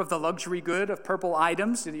 dealer of the luxury good of purple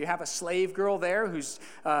items. You have a slave girl there who's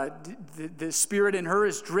the spirit in her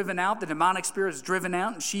is driven out, the demonic spirit is driven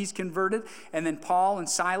out, and she's converted. And then Paul and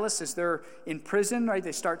Silas, as they're in prison, right,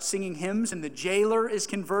 they start singing hymns, and the jailer is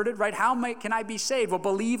converted, right? Can I be saved? Well,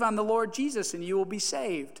 believe on the Lord Jesus, and you will be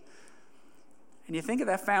saved. And you think of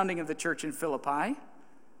that founding of the church in Philippi,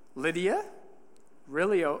 Lydia,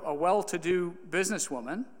 really a well-to-do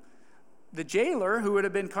businesswoman. The jailer, who would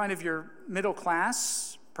have been kind of your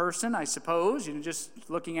middle-class person, I suppose, just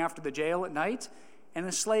looking after the jail at night, and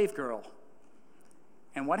a slave girl.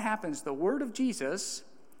 And what happens? The word of Jesus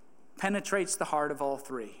penetrates the heart of all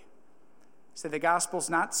three. So the gospel's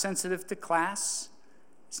not sensitive to class.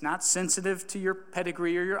 It's not sensitive to your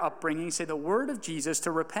pedigree or your upbringing. Say the word of Jesus,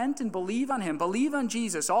 to repent and believe on him. Believe on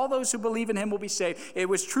Jesus. All those who believe in him will be saved. It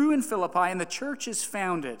was true in Philippi, and the church is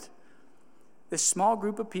founded. This small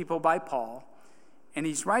group of people by Paul, and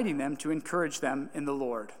he's writing them to encourage them in the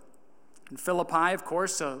Lord. In Philippi, of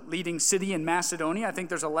course, a leading city in Macedonia, I think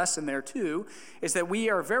there's a lesson there too, is that we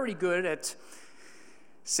are very good at,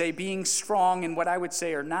 say, being strong in what I would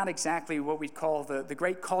say are not exactly what we'd call the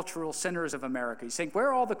great cultural centers of America. You say, where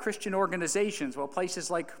are all the Christian organizations? Well, places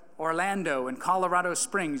like Orlando and Colorado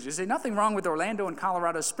Springs. You say, nothing wrong with Orlando and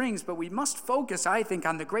Colorado Springs, but we must focus, I think,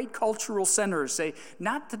 on the great cultural centers. Say,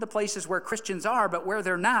 not to the places where Christians are, but where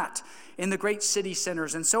they're not, in the great city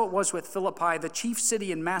centers. And so it was with Philippi, the chief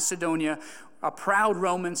city in Macedonia, a proud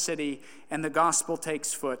Roman city, and the gospel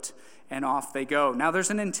takes foot, and off they go. Now,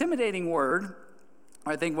 there's an intimidating word.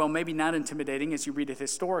 I think, well, maybe not intimidating as you read it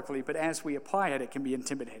historically, but as we apply it, it can be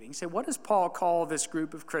intimidating. So what does Paul call this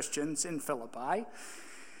group of Christians in Philippi?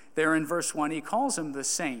 There in verse 1, he calls them the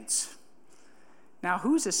saints. Now,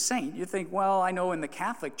 who's a saint? You think, well, I know in the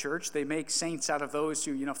Catholic Church, they make saints out of those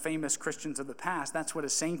who, famous Christians of the past. That's what a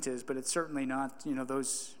saint is, but it's certainly not,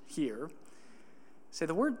 those here. So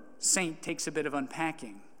the word saint takes a bit of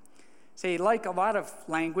unpacking. Say, like a lot of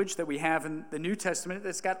language that we have in the New Testament,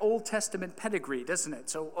 it's got Old Testament pedigree, doesn't it?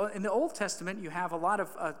 So in the Old Testament, you have a lot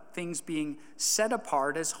of things being set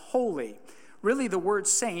apart as holy. Really, the word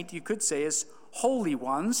saint, you could say, is holy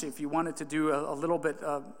ones. If you wanted to do a little bit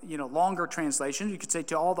longer translation, you could say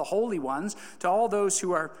to all the holy ones, to all those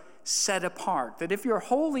who are set apart. That if you're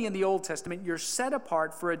holy in the Old Testament, you're set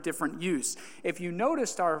apart for a different use. If you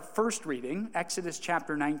noticed our first reading, Exodus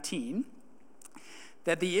chapter 19,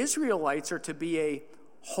 that the Israelites are to be a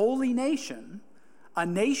holy nation, a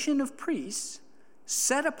nation of priests,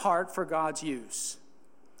 set apart for God's use.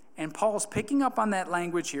 And Paul's picking up on that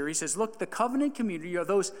language here. He says, look, the covenant community are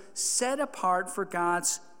those set apart for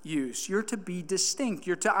God's use. You're to be distinct.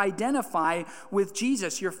 You're to identify with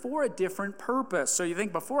Jesus. You're for a different purpose. So you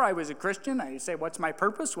think, before I was a Christian, I say, what's my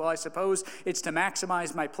purpose? Well, I suppose it's to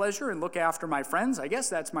maximize my pleasure and look after my friends. I guess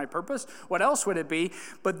that's my purpose. What else would it be?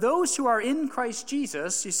 But those who are in Christ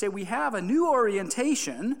Jesus, you say, we have a new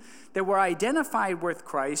orientation, that we're identified with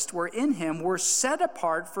Christ. We're in him. We're set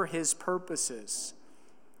apart for his purposes.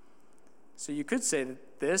 So you could say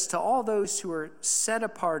this to all those who are set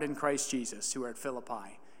apart in Christ Jesus, who are at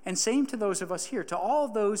Philippi. And same to those of us here, to all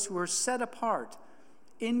those who are set apart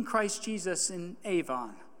in Christ Jesus in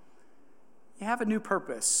Avon. You have a new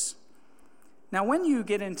purpose. Now, when you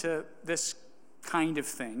get into this kind of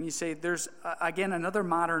thing, you say there's, again, another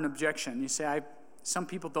modern objection. You say, some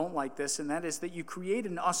people don't like this, and that is that you create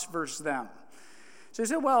an us versus them. So you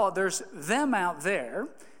say, well, there's them out there.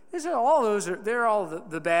 They're all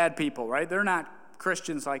the bad people, right? They're not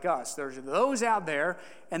Christians like us. There's those out there,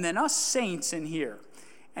 and then us saints in here.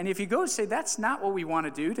 And if you go say that's not what we want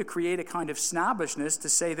to do, to create a kind of snobbishness, to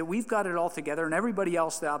say that we've got it all together and everybody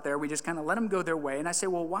else out there, we just kind of let them go their way. And I say,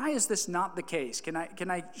 well, why is this not the case? Can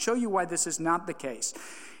I show you why this is not the case?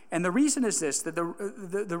 And the reason is this, that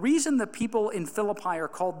the reason the people in Philippi are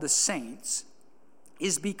called the saints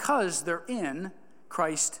is because they're in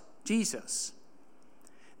Christ Jesus.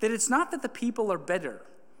 That it's not that the people are better.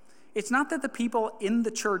 It's not that the people in the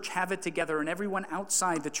church have it together and everyone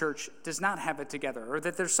outside the church does not have it together, or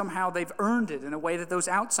that somehow they've earned it in a way that those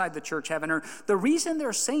outside the church haven't earned. The reason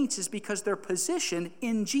they're saints is because they're positioned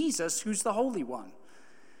in Jesus, who's the Holy One.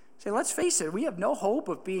 Say, let's face it, we have no hope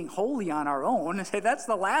of being holy on our own. Say, that's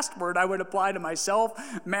the last word I would apply to myself,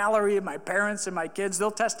 Mallory, and my parents, and my kids.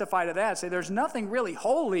 They'll testify to that. Say, there's nothing really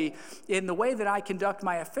holy in the way that I conduct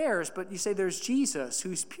my affairs, but you say there's Jesus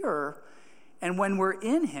who's pure, and when we're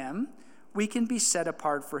in him, we can be set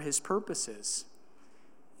apart for his purposes.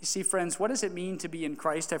 You see, friends, what does it mean to be in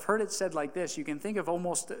Christ? I've heard it said like this. You can think of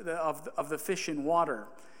almost of the fish in water.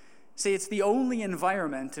 Say it's the only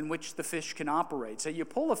environment in which the fish can operate. Say you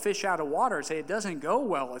pull a fish out of water, say it doesn't go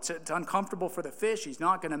well. It's uncomfortable for the fish. He's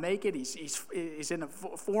not going to make it. He's in a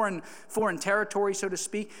foreign territory, so to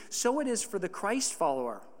speak. So it is for the Christ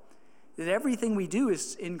follower, that everything we do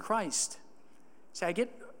is in Christ. Say I get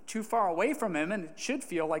too far away from him, and it should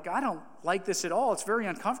feel like I don't like this at all. It's very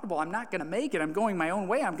uncomfortable. I'm not going to make it. I'm going my own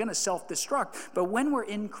way. I'm going to self-destruct. But when we're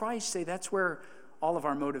in Christ, say that's where all of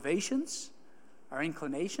our motivations, our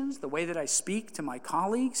inclinations, the way that I speak to my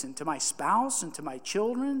colleagues and to my spouse and to my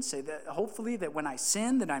children, say that hopefully that when I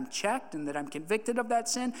sin, that I'm checked and that I'm convicted of that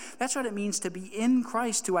sin. That's what it means to be in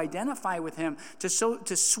Christ, to identify with him, to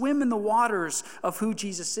swim in the waters of who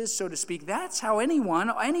Jesus is, so to speak. That's how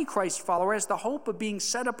any Christ follower has the hope of being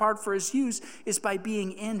set apart for his use, is by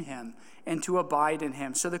being in him and to abide in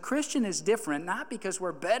him. So the Christian is different, not because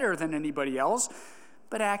we're better than anybody else,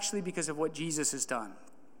 but actually because of what Jesus has done.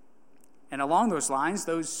 And along those lines,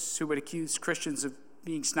 those who would accuse Christians of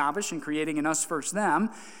being snobbish and creating an us versus them,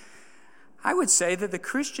 I would say that the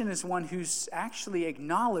Christian is one who's actually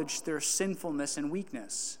acknowledged their sinfulness and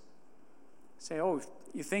weakness. Say, oh,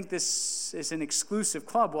 you think this is an exclusive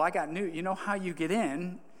club? Well, I got news. You know how you get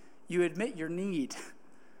in? You admit your need.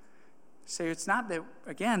 Say, it's not that,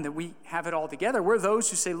 again, that we have it all together. We're those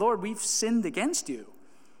who say, Lord, we've sinned against you.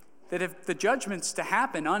 That if the judgment's to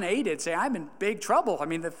happen unaided, say, I'm in big trouble. I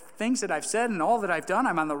mean, the things that I've said and all that I've done,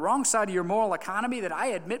 I'm on the wrong side of your moral economy, that I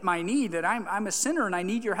admit my need, that I'm a sinner and I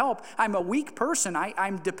need your help. I'm a weak person.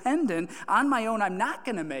 I'm dependent on my own. I'm not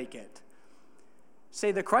going to make it.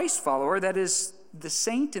 Say, the Christ follower, that is the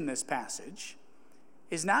saint in this passage,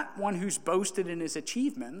 is not one who's boasted in his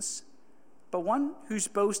achievements, but one who's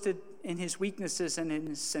boasted in his weaknesses and in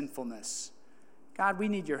his sinfulness. God, we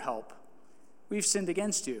need your help. We've sinned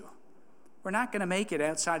against you. We're not going to make it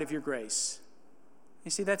outside of your grace. You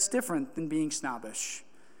see, that's different than being snobbish.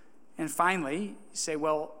 And finally, you say,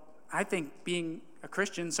 well, I think being a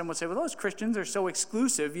Christian, some would say, well, those Christians are so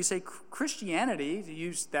exclusive. You say Christianity, to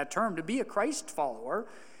use that term, to be a Christ follower,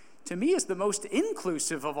 to me is the most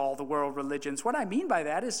inclusive of all the world religions. What I mean by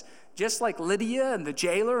that is just like Lydia and the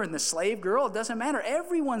jailer and the slave girl, it doesn't matter.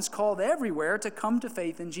 Everyone's called everywhere to come to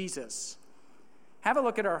faith in Jesus. have a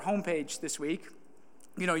look at our homepage this week.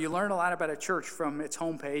 You know, you learn a lot about a church from its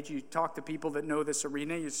homepage. You talk to people that know this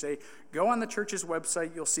arena. You say, go on the church's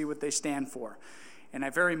website. You'll see what they stand for. And I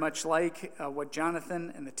very much like what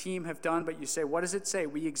Jonathan and the team have done. But you say, what does it say?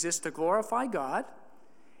 We exist to glorify God,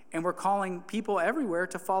 and we're calling people everywhere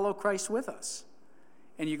to follow Christ with us.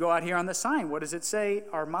 And you go out here on the sign. What does it say?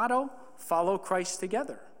 Our motto, follow Christ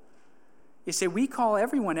together. You say, we call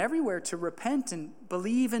everyone everywhere to repent and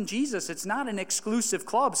believe in Jesus. It's not an exclusive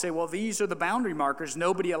club. Say, well, these are the boundary markers.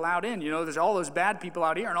 Nobody allowed in. You know, there's all those bad people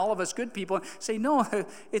out here and all of us good people. Say, no,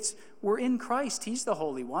 we're in Christ. He's the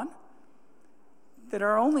Holy One. That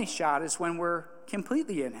our only shot is when we're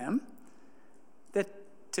completely in him. That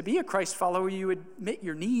to be a Christ follower, you admit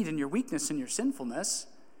your need and your weakness and your sinfulness.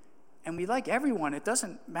 And we like everyone. It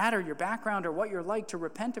doesn't matter your background or what you're like, to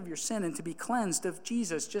repent of your sin and to be cleansed of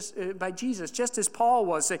Jesus, by Jesus, just as Paul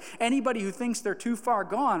was. Say, anybody who thinks they're too far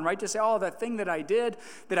gone, right, to say, oh, that thing that I did,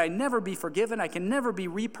 that I never be forgiven, I can never be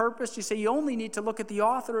repurposed. You say, you only need to look at the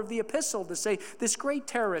author of the epistle to say, this great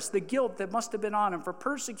terrorist, the guilt that must have been on him for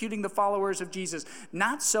persecuting the followers of Jesus.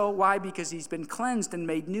 Not so. Why? Because he's been cleansed and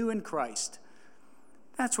made new in Christ.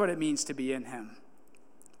 That's what it means to be in him,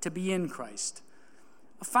 to be in Christ.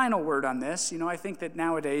 A final word on this. You know, I think that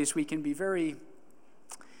nowadays we can be very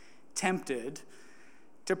tempted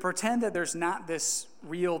to pretend that there's not this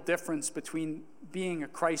real difference between being a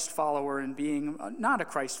Christ follower and being not a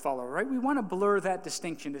Christ follower, right? We want to blur that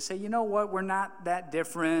distinction to say, you know what, we're not that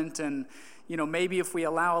different. And, you know, maybe if we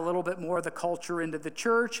allow a little bit more of the culture into the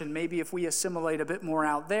church, and maybe if we assimilate a bit more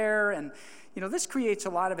out there. And, you know, this creates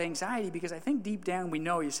a lot of anxiety, because I think deep down we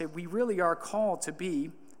know, you say, we really are called to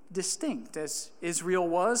be distinct, as Israel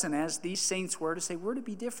was and as these saints were, to say we're to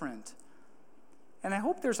be different. And I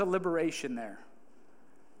hope there's a liberation there.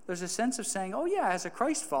 There's a sense of saying, oh yeah, as a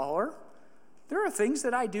Christ follower, there are things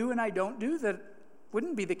that I do and I don't do that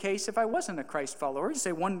wouldn't be the case if I wasn't a Christ follower. You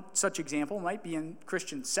say one such example might be in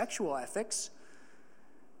Christian sexual ethics.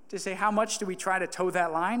 To say, how much do we try to toe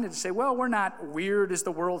that line? And to say, well, we're not weird as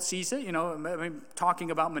the world sees it. You know, I mean,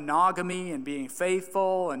 talking about monogamy and being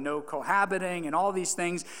faithful and no cohabiting and all these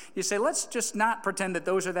things. You say, let's just not pretend that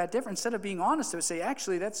those are that different. Instead of being honest, to say,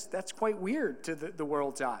 actually, that's quite weird to the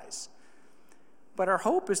world's eyes. But our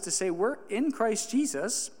hope is to say, we're in Christ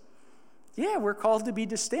Jesus. Yeah, we're called to be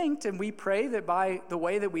distinct, and we pray that by the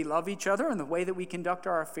way that we love each other and the way that we conduct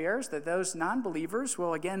our affairs, that those non-believers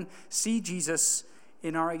will again see Jesus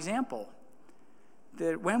in our example.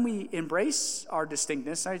 That when we embrace our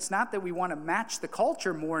distinctness, it's not that we want to match the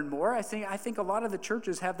culture more and more. I think a lot of the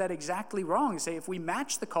churches have that exactly wrong. You say, if we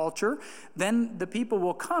match the culture, then the people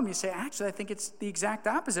will come. You say, actually, I think it's the exact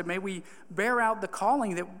opposite. May we bear out the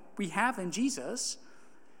calling that we have in Jesus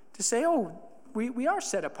to say, oh, we are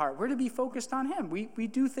set apart. We're to be focused on him. We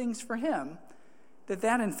do things for him.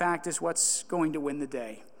 That in fact is what's going to win the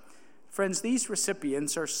day. Friends, these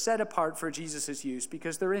recipients are set apart for Jesus' use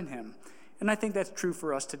because they're in him. And I think that's true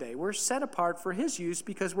for us today. We're set apart for his use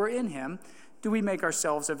because we're in him. Do we make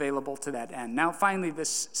ourselves available to that end? Now, finally,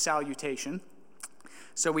 this salutation.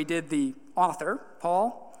 So we did the author,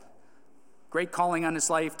 Paul, great calling on his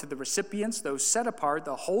life, to the recipients, those set apart,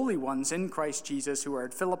 the holy ones in Christ Jesus who are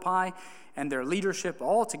at Philippi, and their leadership,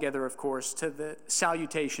 all together, of course, to the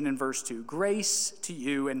salutation in verse 2. Grace to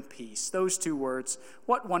you and peace. Those two words,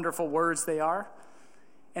 what wonderful words they are.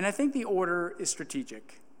 And I think the order is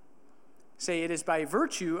strategic. Say, it is by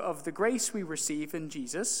virtue of the grace we receive in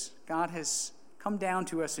Jesus. God has come down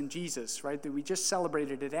to us in Jesus, right, that we just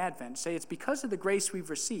celebrated at Advent. Say, it's because of the grace we've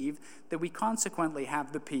received that we consequently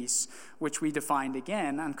have the peace, which we defined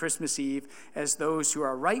again on Christmas Eve as those who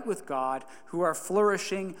are right with God, who are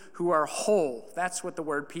flourishing, who are whole. That's what the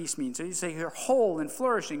word peace means. So you say you're whole and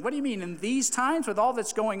flourishing. What do you mean? In these times with all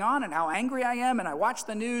that's going on and how angry I am and I watch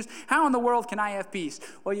the news, how in the world can I have peace?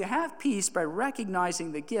 Well, you have peace by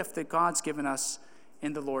recognizing the gift that God's given us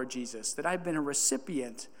in the Lord Jesus, that I've been a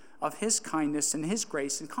recipient of his kindness and his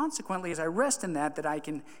grace, and consequently, as I rest in that I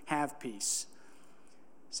can have peace.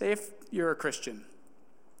 Say, if you're a Christian,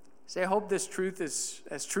 say, I hope this truth is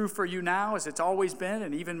as true for you now as it's always been,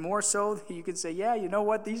 and even more so that you can say, yeah, you know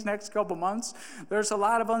what, these next couple months, there's a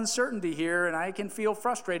lot of uncertainty here, and I can feel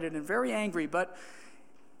frustrated and very angry, but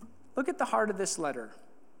look at the heart of this letter.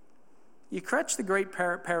 You catch the great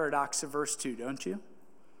paradox of verse 2, don't you?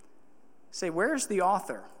 Say, where's the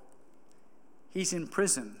author? He's in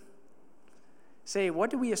prison. Say, what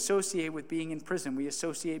do we associate with being in prison? We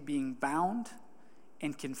associate being bound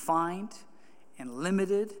and confined and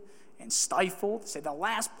limited and stifled. Say, the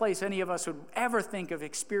last place any of us would ever think of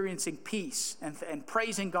experiencing peace and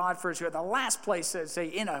praising God for his good. The last place, say,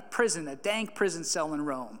 in a prison, a dank prison cell in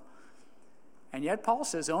Rome. And yet Paul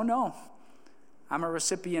says, oh no, I'm a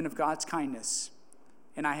recipient of God's kindness,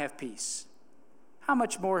 and I have peace. How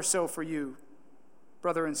much more so for you,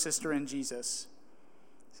 brother and sister in Jesus?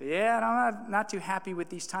 So yeah, I'm not too happy with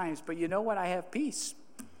these times, but you know what? I have peace.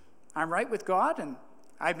 I'm right with God, and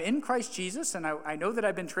I'm in Christ Jesus, and I know that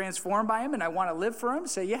I've been transformed by him, and I want to live for him.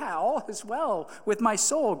 Say, yeah, all is well with my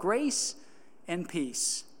soul, grace and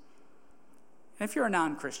peace. And if you're a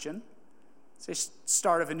non-Christian, say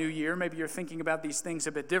start of a new year, maybe you're thinking about these things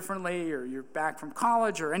a bit differently, or you're back from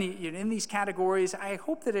college, or you're in these categories, I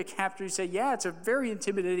hope that it captures you. Say, yeah, it's a very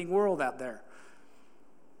intimidating world out there.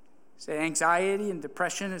 Say anxiety and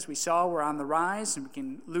depression, as we saw, were on the rise, and we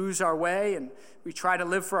can lose our way, and we try to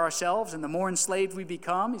live for ourselves, and the more enslaved we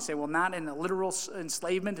become, you say, well, not in a literal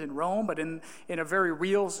enslavement in Rome, but in a very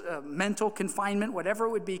real mental confinement, whatever it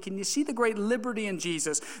would be. Can you see the great liberty in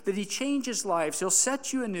Jesus, that he changes lives, he'll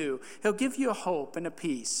set you anew, he'll give you a hope and a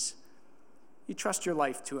peace. You trust your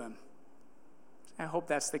life to him. I hope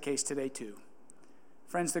that's the case today too.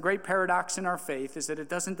 Friends, the great paradox in our faith is that it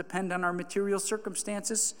doesn't depend on our material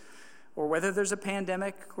circumstances, or whether there's a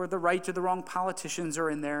pandemic, or the right or the wrong politicians are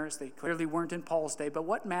in there, as they clearly weren't in Paul's day. But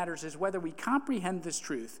what matters is whether we comprehend this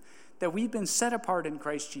truth, that we've been set apart in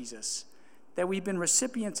Christ Jesus, that we've been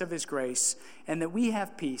recipients of his grace, and that we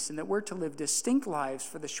have peace, and that we're to live distinct lives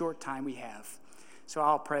for the short time we have. So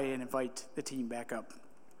I'll pray and invite the team back up.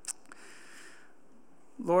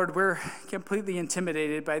 Lord, we're completely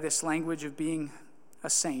intimidated by this language of being a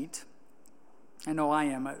saint. I know I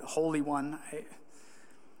am, a holy one.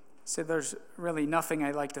 So there's really nothing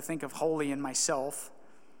I like to think of holy in myself.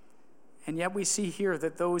 And yet we see here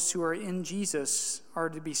that those who are in Jesus are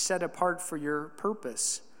to be set apart for your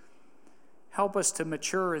purpose. Help us to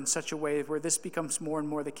mature in such a way where this becomes more and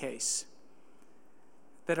more the case.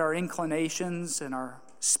 That our inclinations and our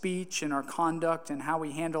speech and our conduct and how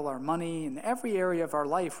we handle our money and every area of our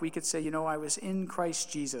life, we could say, you know, I was in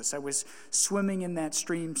Christ Jesus. I was swimming in that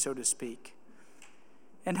stream, so to speak.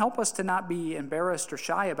 And help us to not be embarrassed or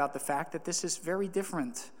shy about the fact that this is very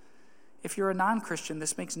different. If you're a non-Christian,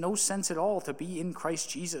 this makes no sense at all to be in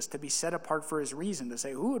Christ Jesus, to be set apart for his reason, to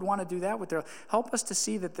say, who would want to do that with their... Help us to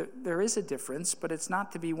see that there is a difference, but it's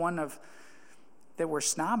not to be one of that we're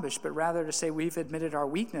snobbish, but rather to say we've admitted our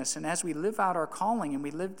weakness. And as we live out our calling and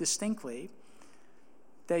we live distinctly,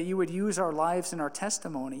 that you would use our lives and our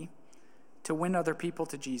testimony to win other people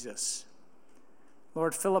to Jesus.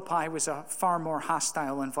 Lord, Philippi was a far more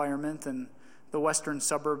hostile environment than the western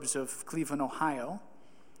suburbs of Cleveland, Ohio.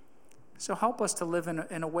 So help us to live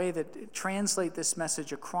in a way that translate this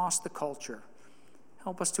message across the culture.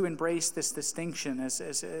 Help us to embrace this distinction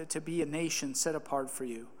as to be a nation set apart for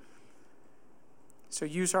you. So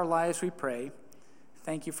use our lives, we pray.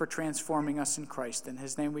 Thank you for transforming us in Christ. In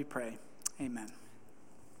his name we pray. Amen.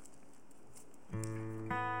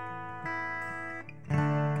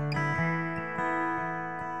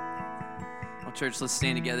 Well, church, let's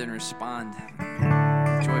stand together and respond.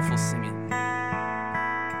 Joyful singing.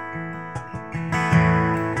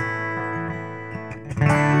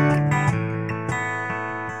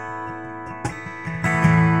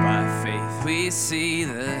 By faith we see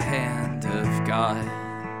the hand of God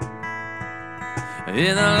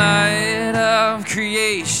in the light of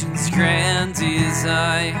creation's grand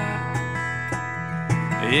design,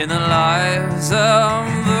 in the lives of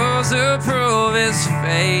those who prove his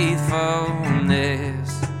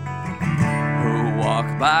faithfulness, who walk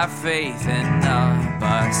by faith and not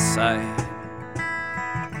by sight.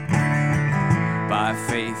 By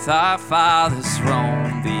faith our fathers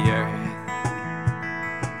roamed the earth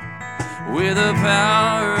with the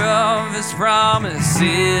power of his promise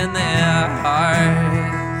in their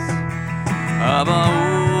hearts, of a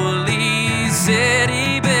holy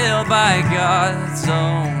city built by God's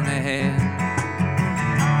own hand,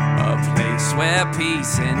 a place where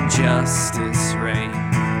peace and justice reign.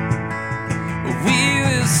 We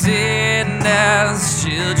will stand as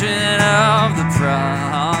children of the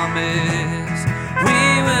promise.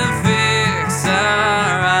 We will fix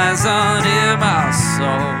our eyes on him, our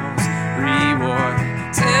soul's reward,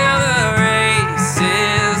 till the race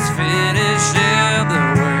is finished and the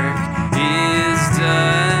work is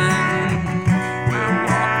done. We'll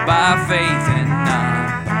walk by faith and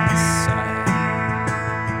not by sight.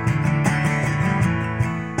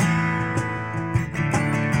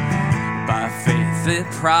 By faith the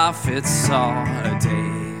prophets saw a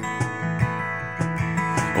day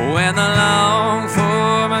when the longed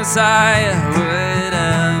for Messiah would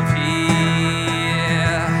appear,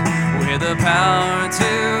 with the power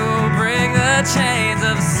to break the chains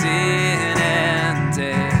of sin and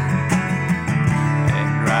death,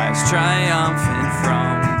 and rise triumphant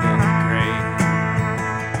from the grave.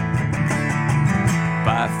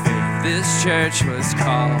 this church was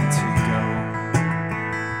called to go.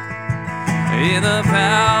 In the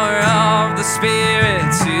power of the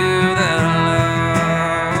Spirit to the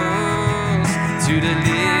lost, to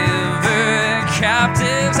deliver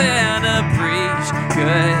captives and to preach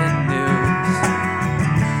good news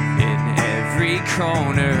in every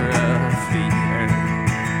corner of the earth.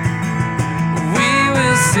 We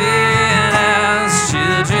will sing as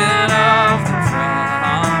children of the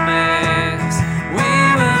promise. We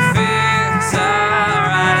will fix our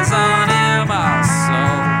eyes on Him, our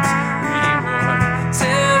souls reward,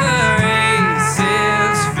 till the race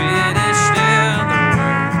is finished and the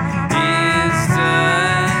work is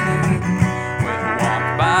done. We'll walk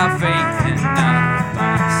by faith and not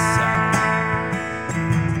by sight.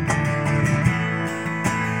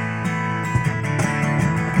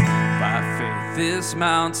 By faith this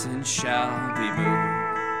mountain shall be moved,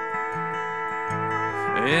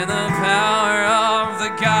 and the power of the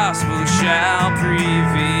gospel shall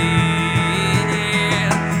prevail.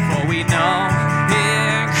 For we know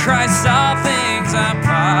in Christ all things are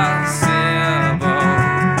possible.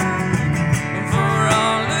 For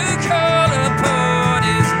all who call upon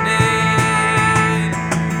His name,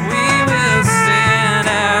 we will stand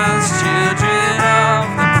as children of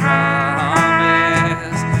the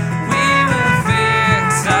promise. We will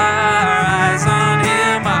fix our eyes on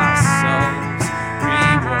Him, our souls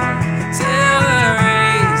reward, till the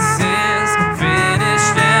race is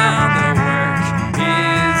finished and the work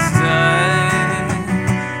is done.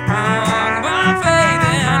 Walk by faith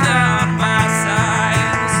and not by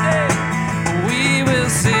sight. We will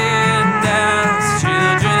stand as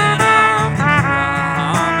children of the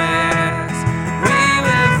promise. We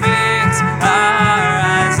will fix our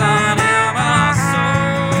eyes on Him, our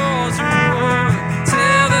souls reward,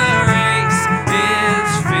 till the race is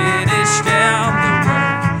finished and the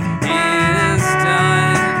work is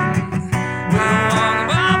done. We'll walk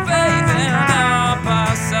by faith and not by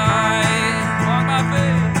sight. Walk by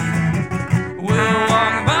faith. We'll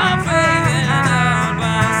walk by faith and not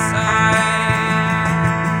by sight.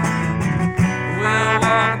 We'll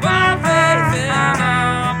walk by faith and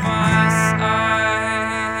not by sight.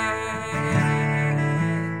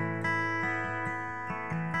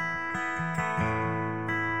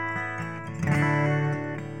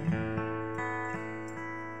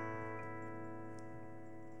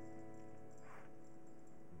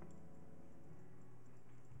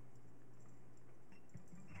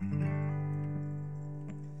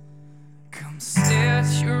 Come set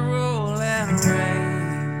your rule and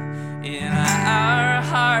reign in our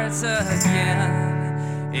hearts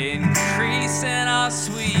again. Increase in us,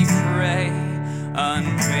 we pray.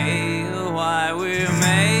 Unveil why we're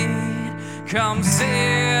made. Come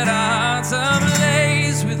set us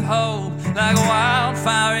ablaze with hope, like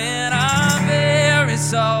wildfire in our very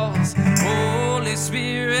souls. Holy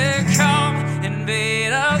Spirit, come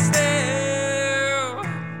invade us now.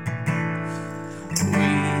 We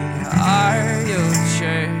are your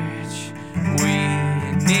church. We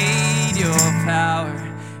need your power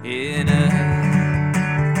in us.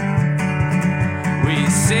 We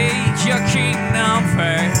seek your kingdom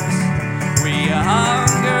first. We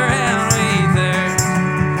hunger and we thirst.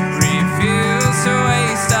 Refuse to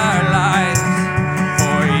waste our lives,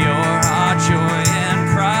 for you're our joy and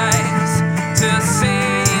prize. To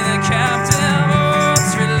see the captive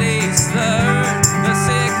boats release, the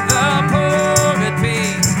sick, the poor at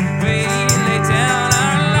peace. We lay down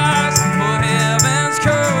our lives for heaven's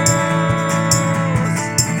cause.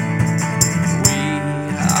 We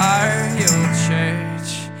are your church,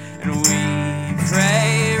 and we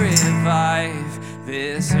pray revive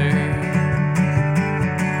this earth.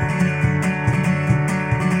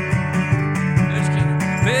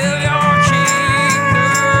 Build your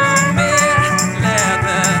kingdom here, let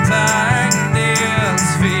the darkness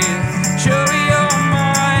fear. Show your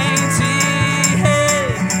mighty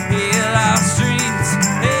hand, heal our streets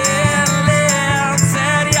and let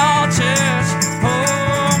set your church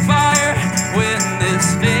on fire. Win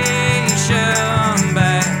this nation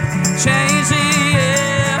back, change the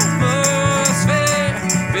atmosphere.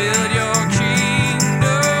 Build your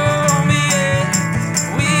kingdom here,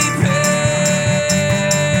 we pray.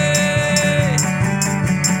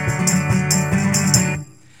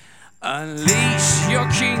 Unleash your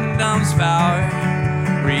kingdom's power,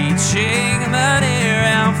 reaching the near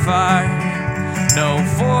and far. No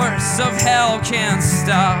force of hell can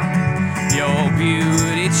stop your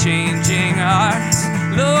beauty changing hearts.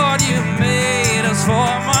 Lord, you made us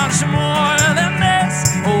for much more than this.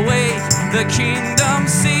 Awake the kingdom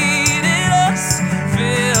seed in us.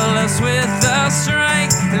 Fill us with the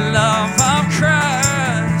strength and love of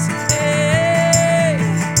Christ. Hey.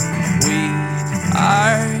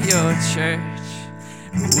 church.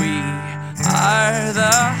 We are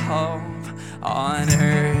the hope on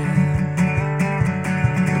earth.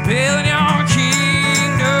 Build your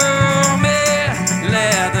kingdom and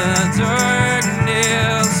let the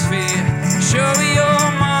darkness fear. Show your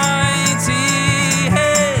mighty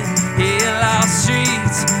hand, heal our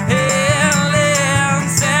streets and land.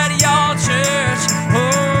 Set your church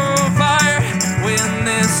on fire, win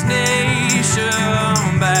this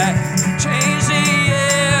nation back. Change the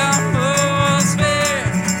atmosphere,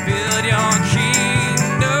 build your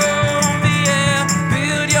kingdom, yeah.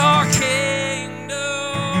 Build your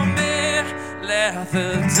kingdom, yeah. Let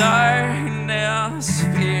the darkness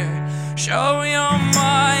fear. Show your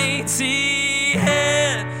mighty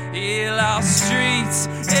hand, heal our streets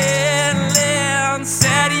and land.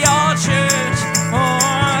 Set your church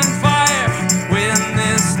on fire, win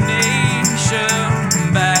this nation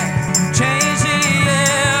back. Change the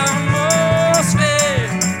atmosphere,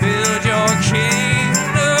 build your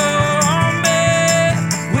kingdom, and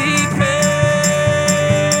we pray.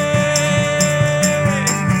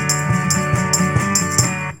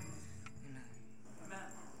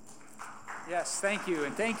 Yes, thank you.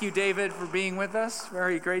 And thank you, David, for being with us.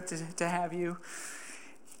 Very great to have you.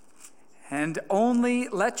 And only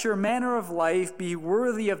let your manner of life be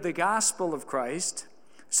worthy of the gospel of Christ,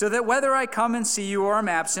 so that whether I come and see you or am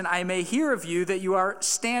absent, I may hear of you that you are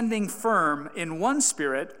standing firm in one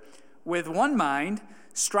spirit, with one mind,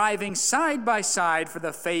 striving side by side for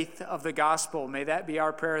the faith of the gospel. May that be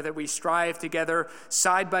our prayer, that we strive together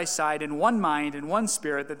side by side in one mind, in one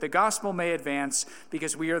spirit, that the gospel may advance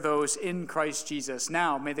because we are those in Christ Jesus.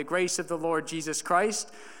 Now, may the grace of the Lord Jesus Christ,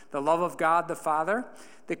 the love of God the Father,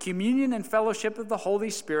 the communion and fellowship of the Holy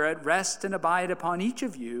Spirit rest and abide upon each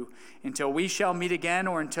of you until we shall meet again,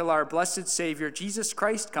 or until our blessed Savior Jesus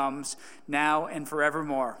Christ comes, now and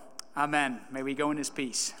forevermore. Amen. May we go in his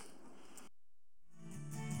peace.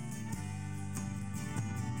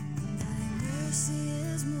 Mercy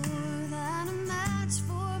is more than a match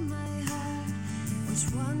for my heart, which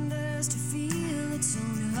wonders to feel its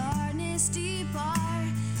own hardness depart.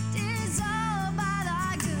 Dissolved by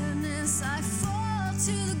thy goodness, I fall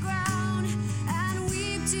to the ground and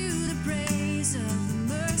weep to the praise of the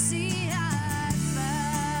mercy I found.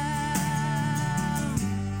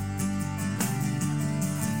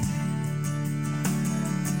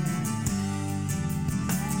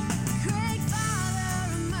 Great Father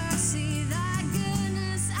of mercy, thy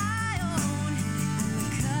goodness I own, and the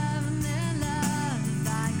covenant love of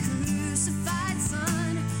thy crucified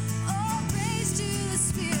Son. Oh, praise to the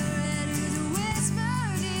Spirit whose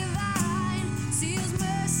whisper divine seals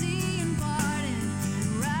mercy and pardon and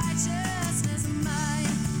righteousness mine.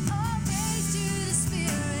 Oh, praise to the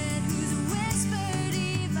Spirit whose whisper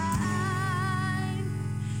divine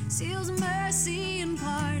seals mercy and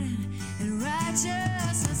pardon and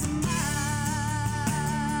righteousness mine.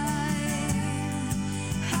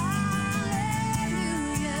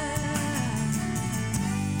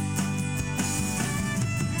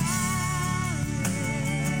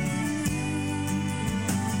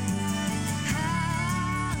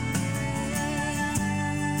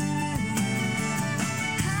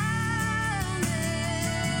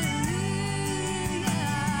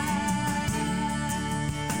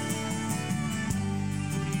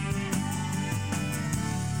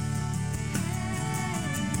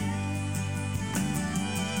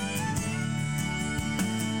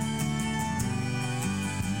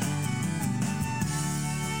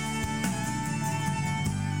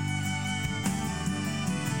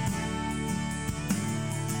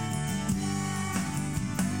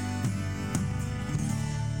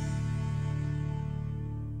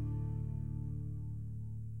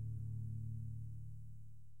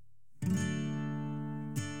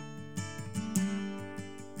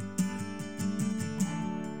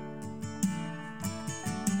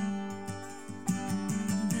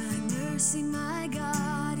 Thy mercy, my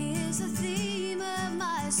God, is the theme of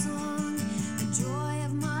my song, the joy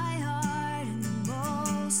of my heart and the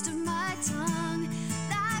boast of my tongue.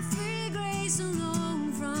 Thy free grace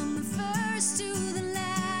alone, from the first to the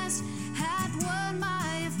last, hath won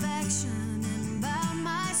my affection and bound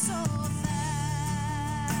my soul fast.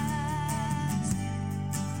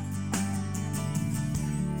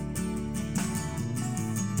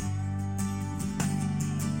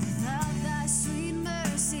 Without thy sweet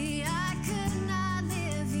mercy, I could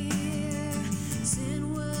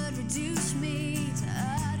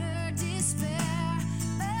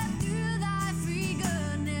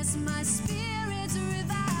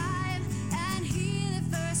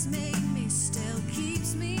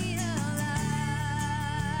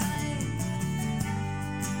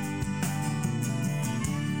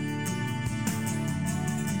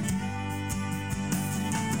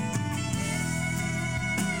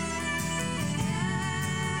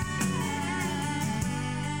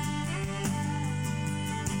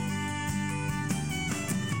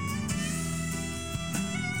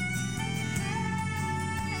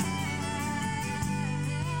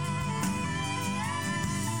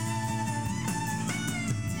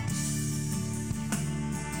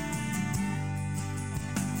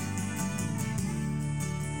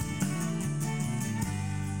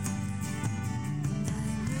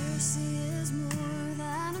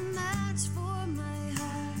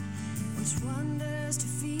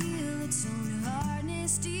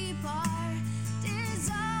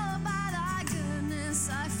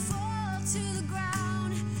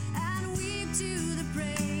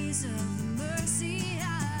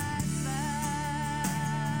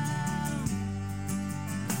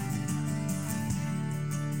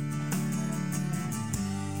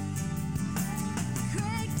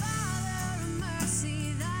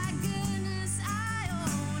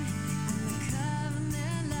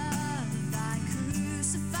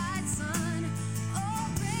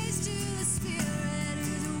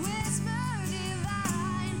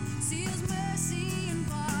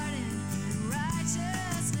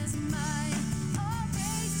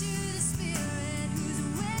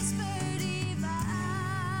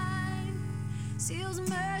seals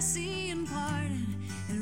mercy and pardon.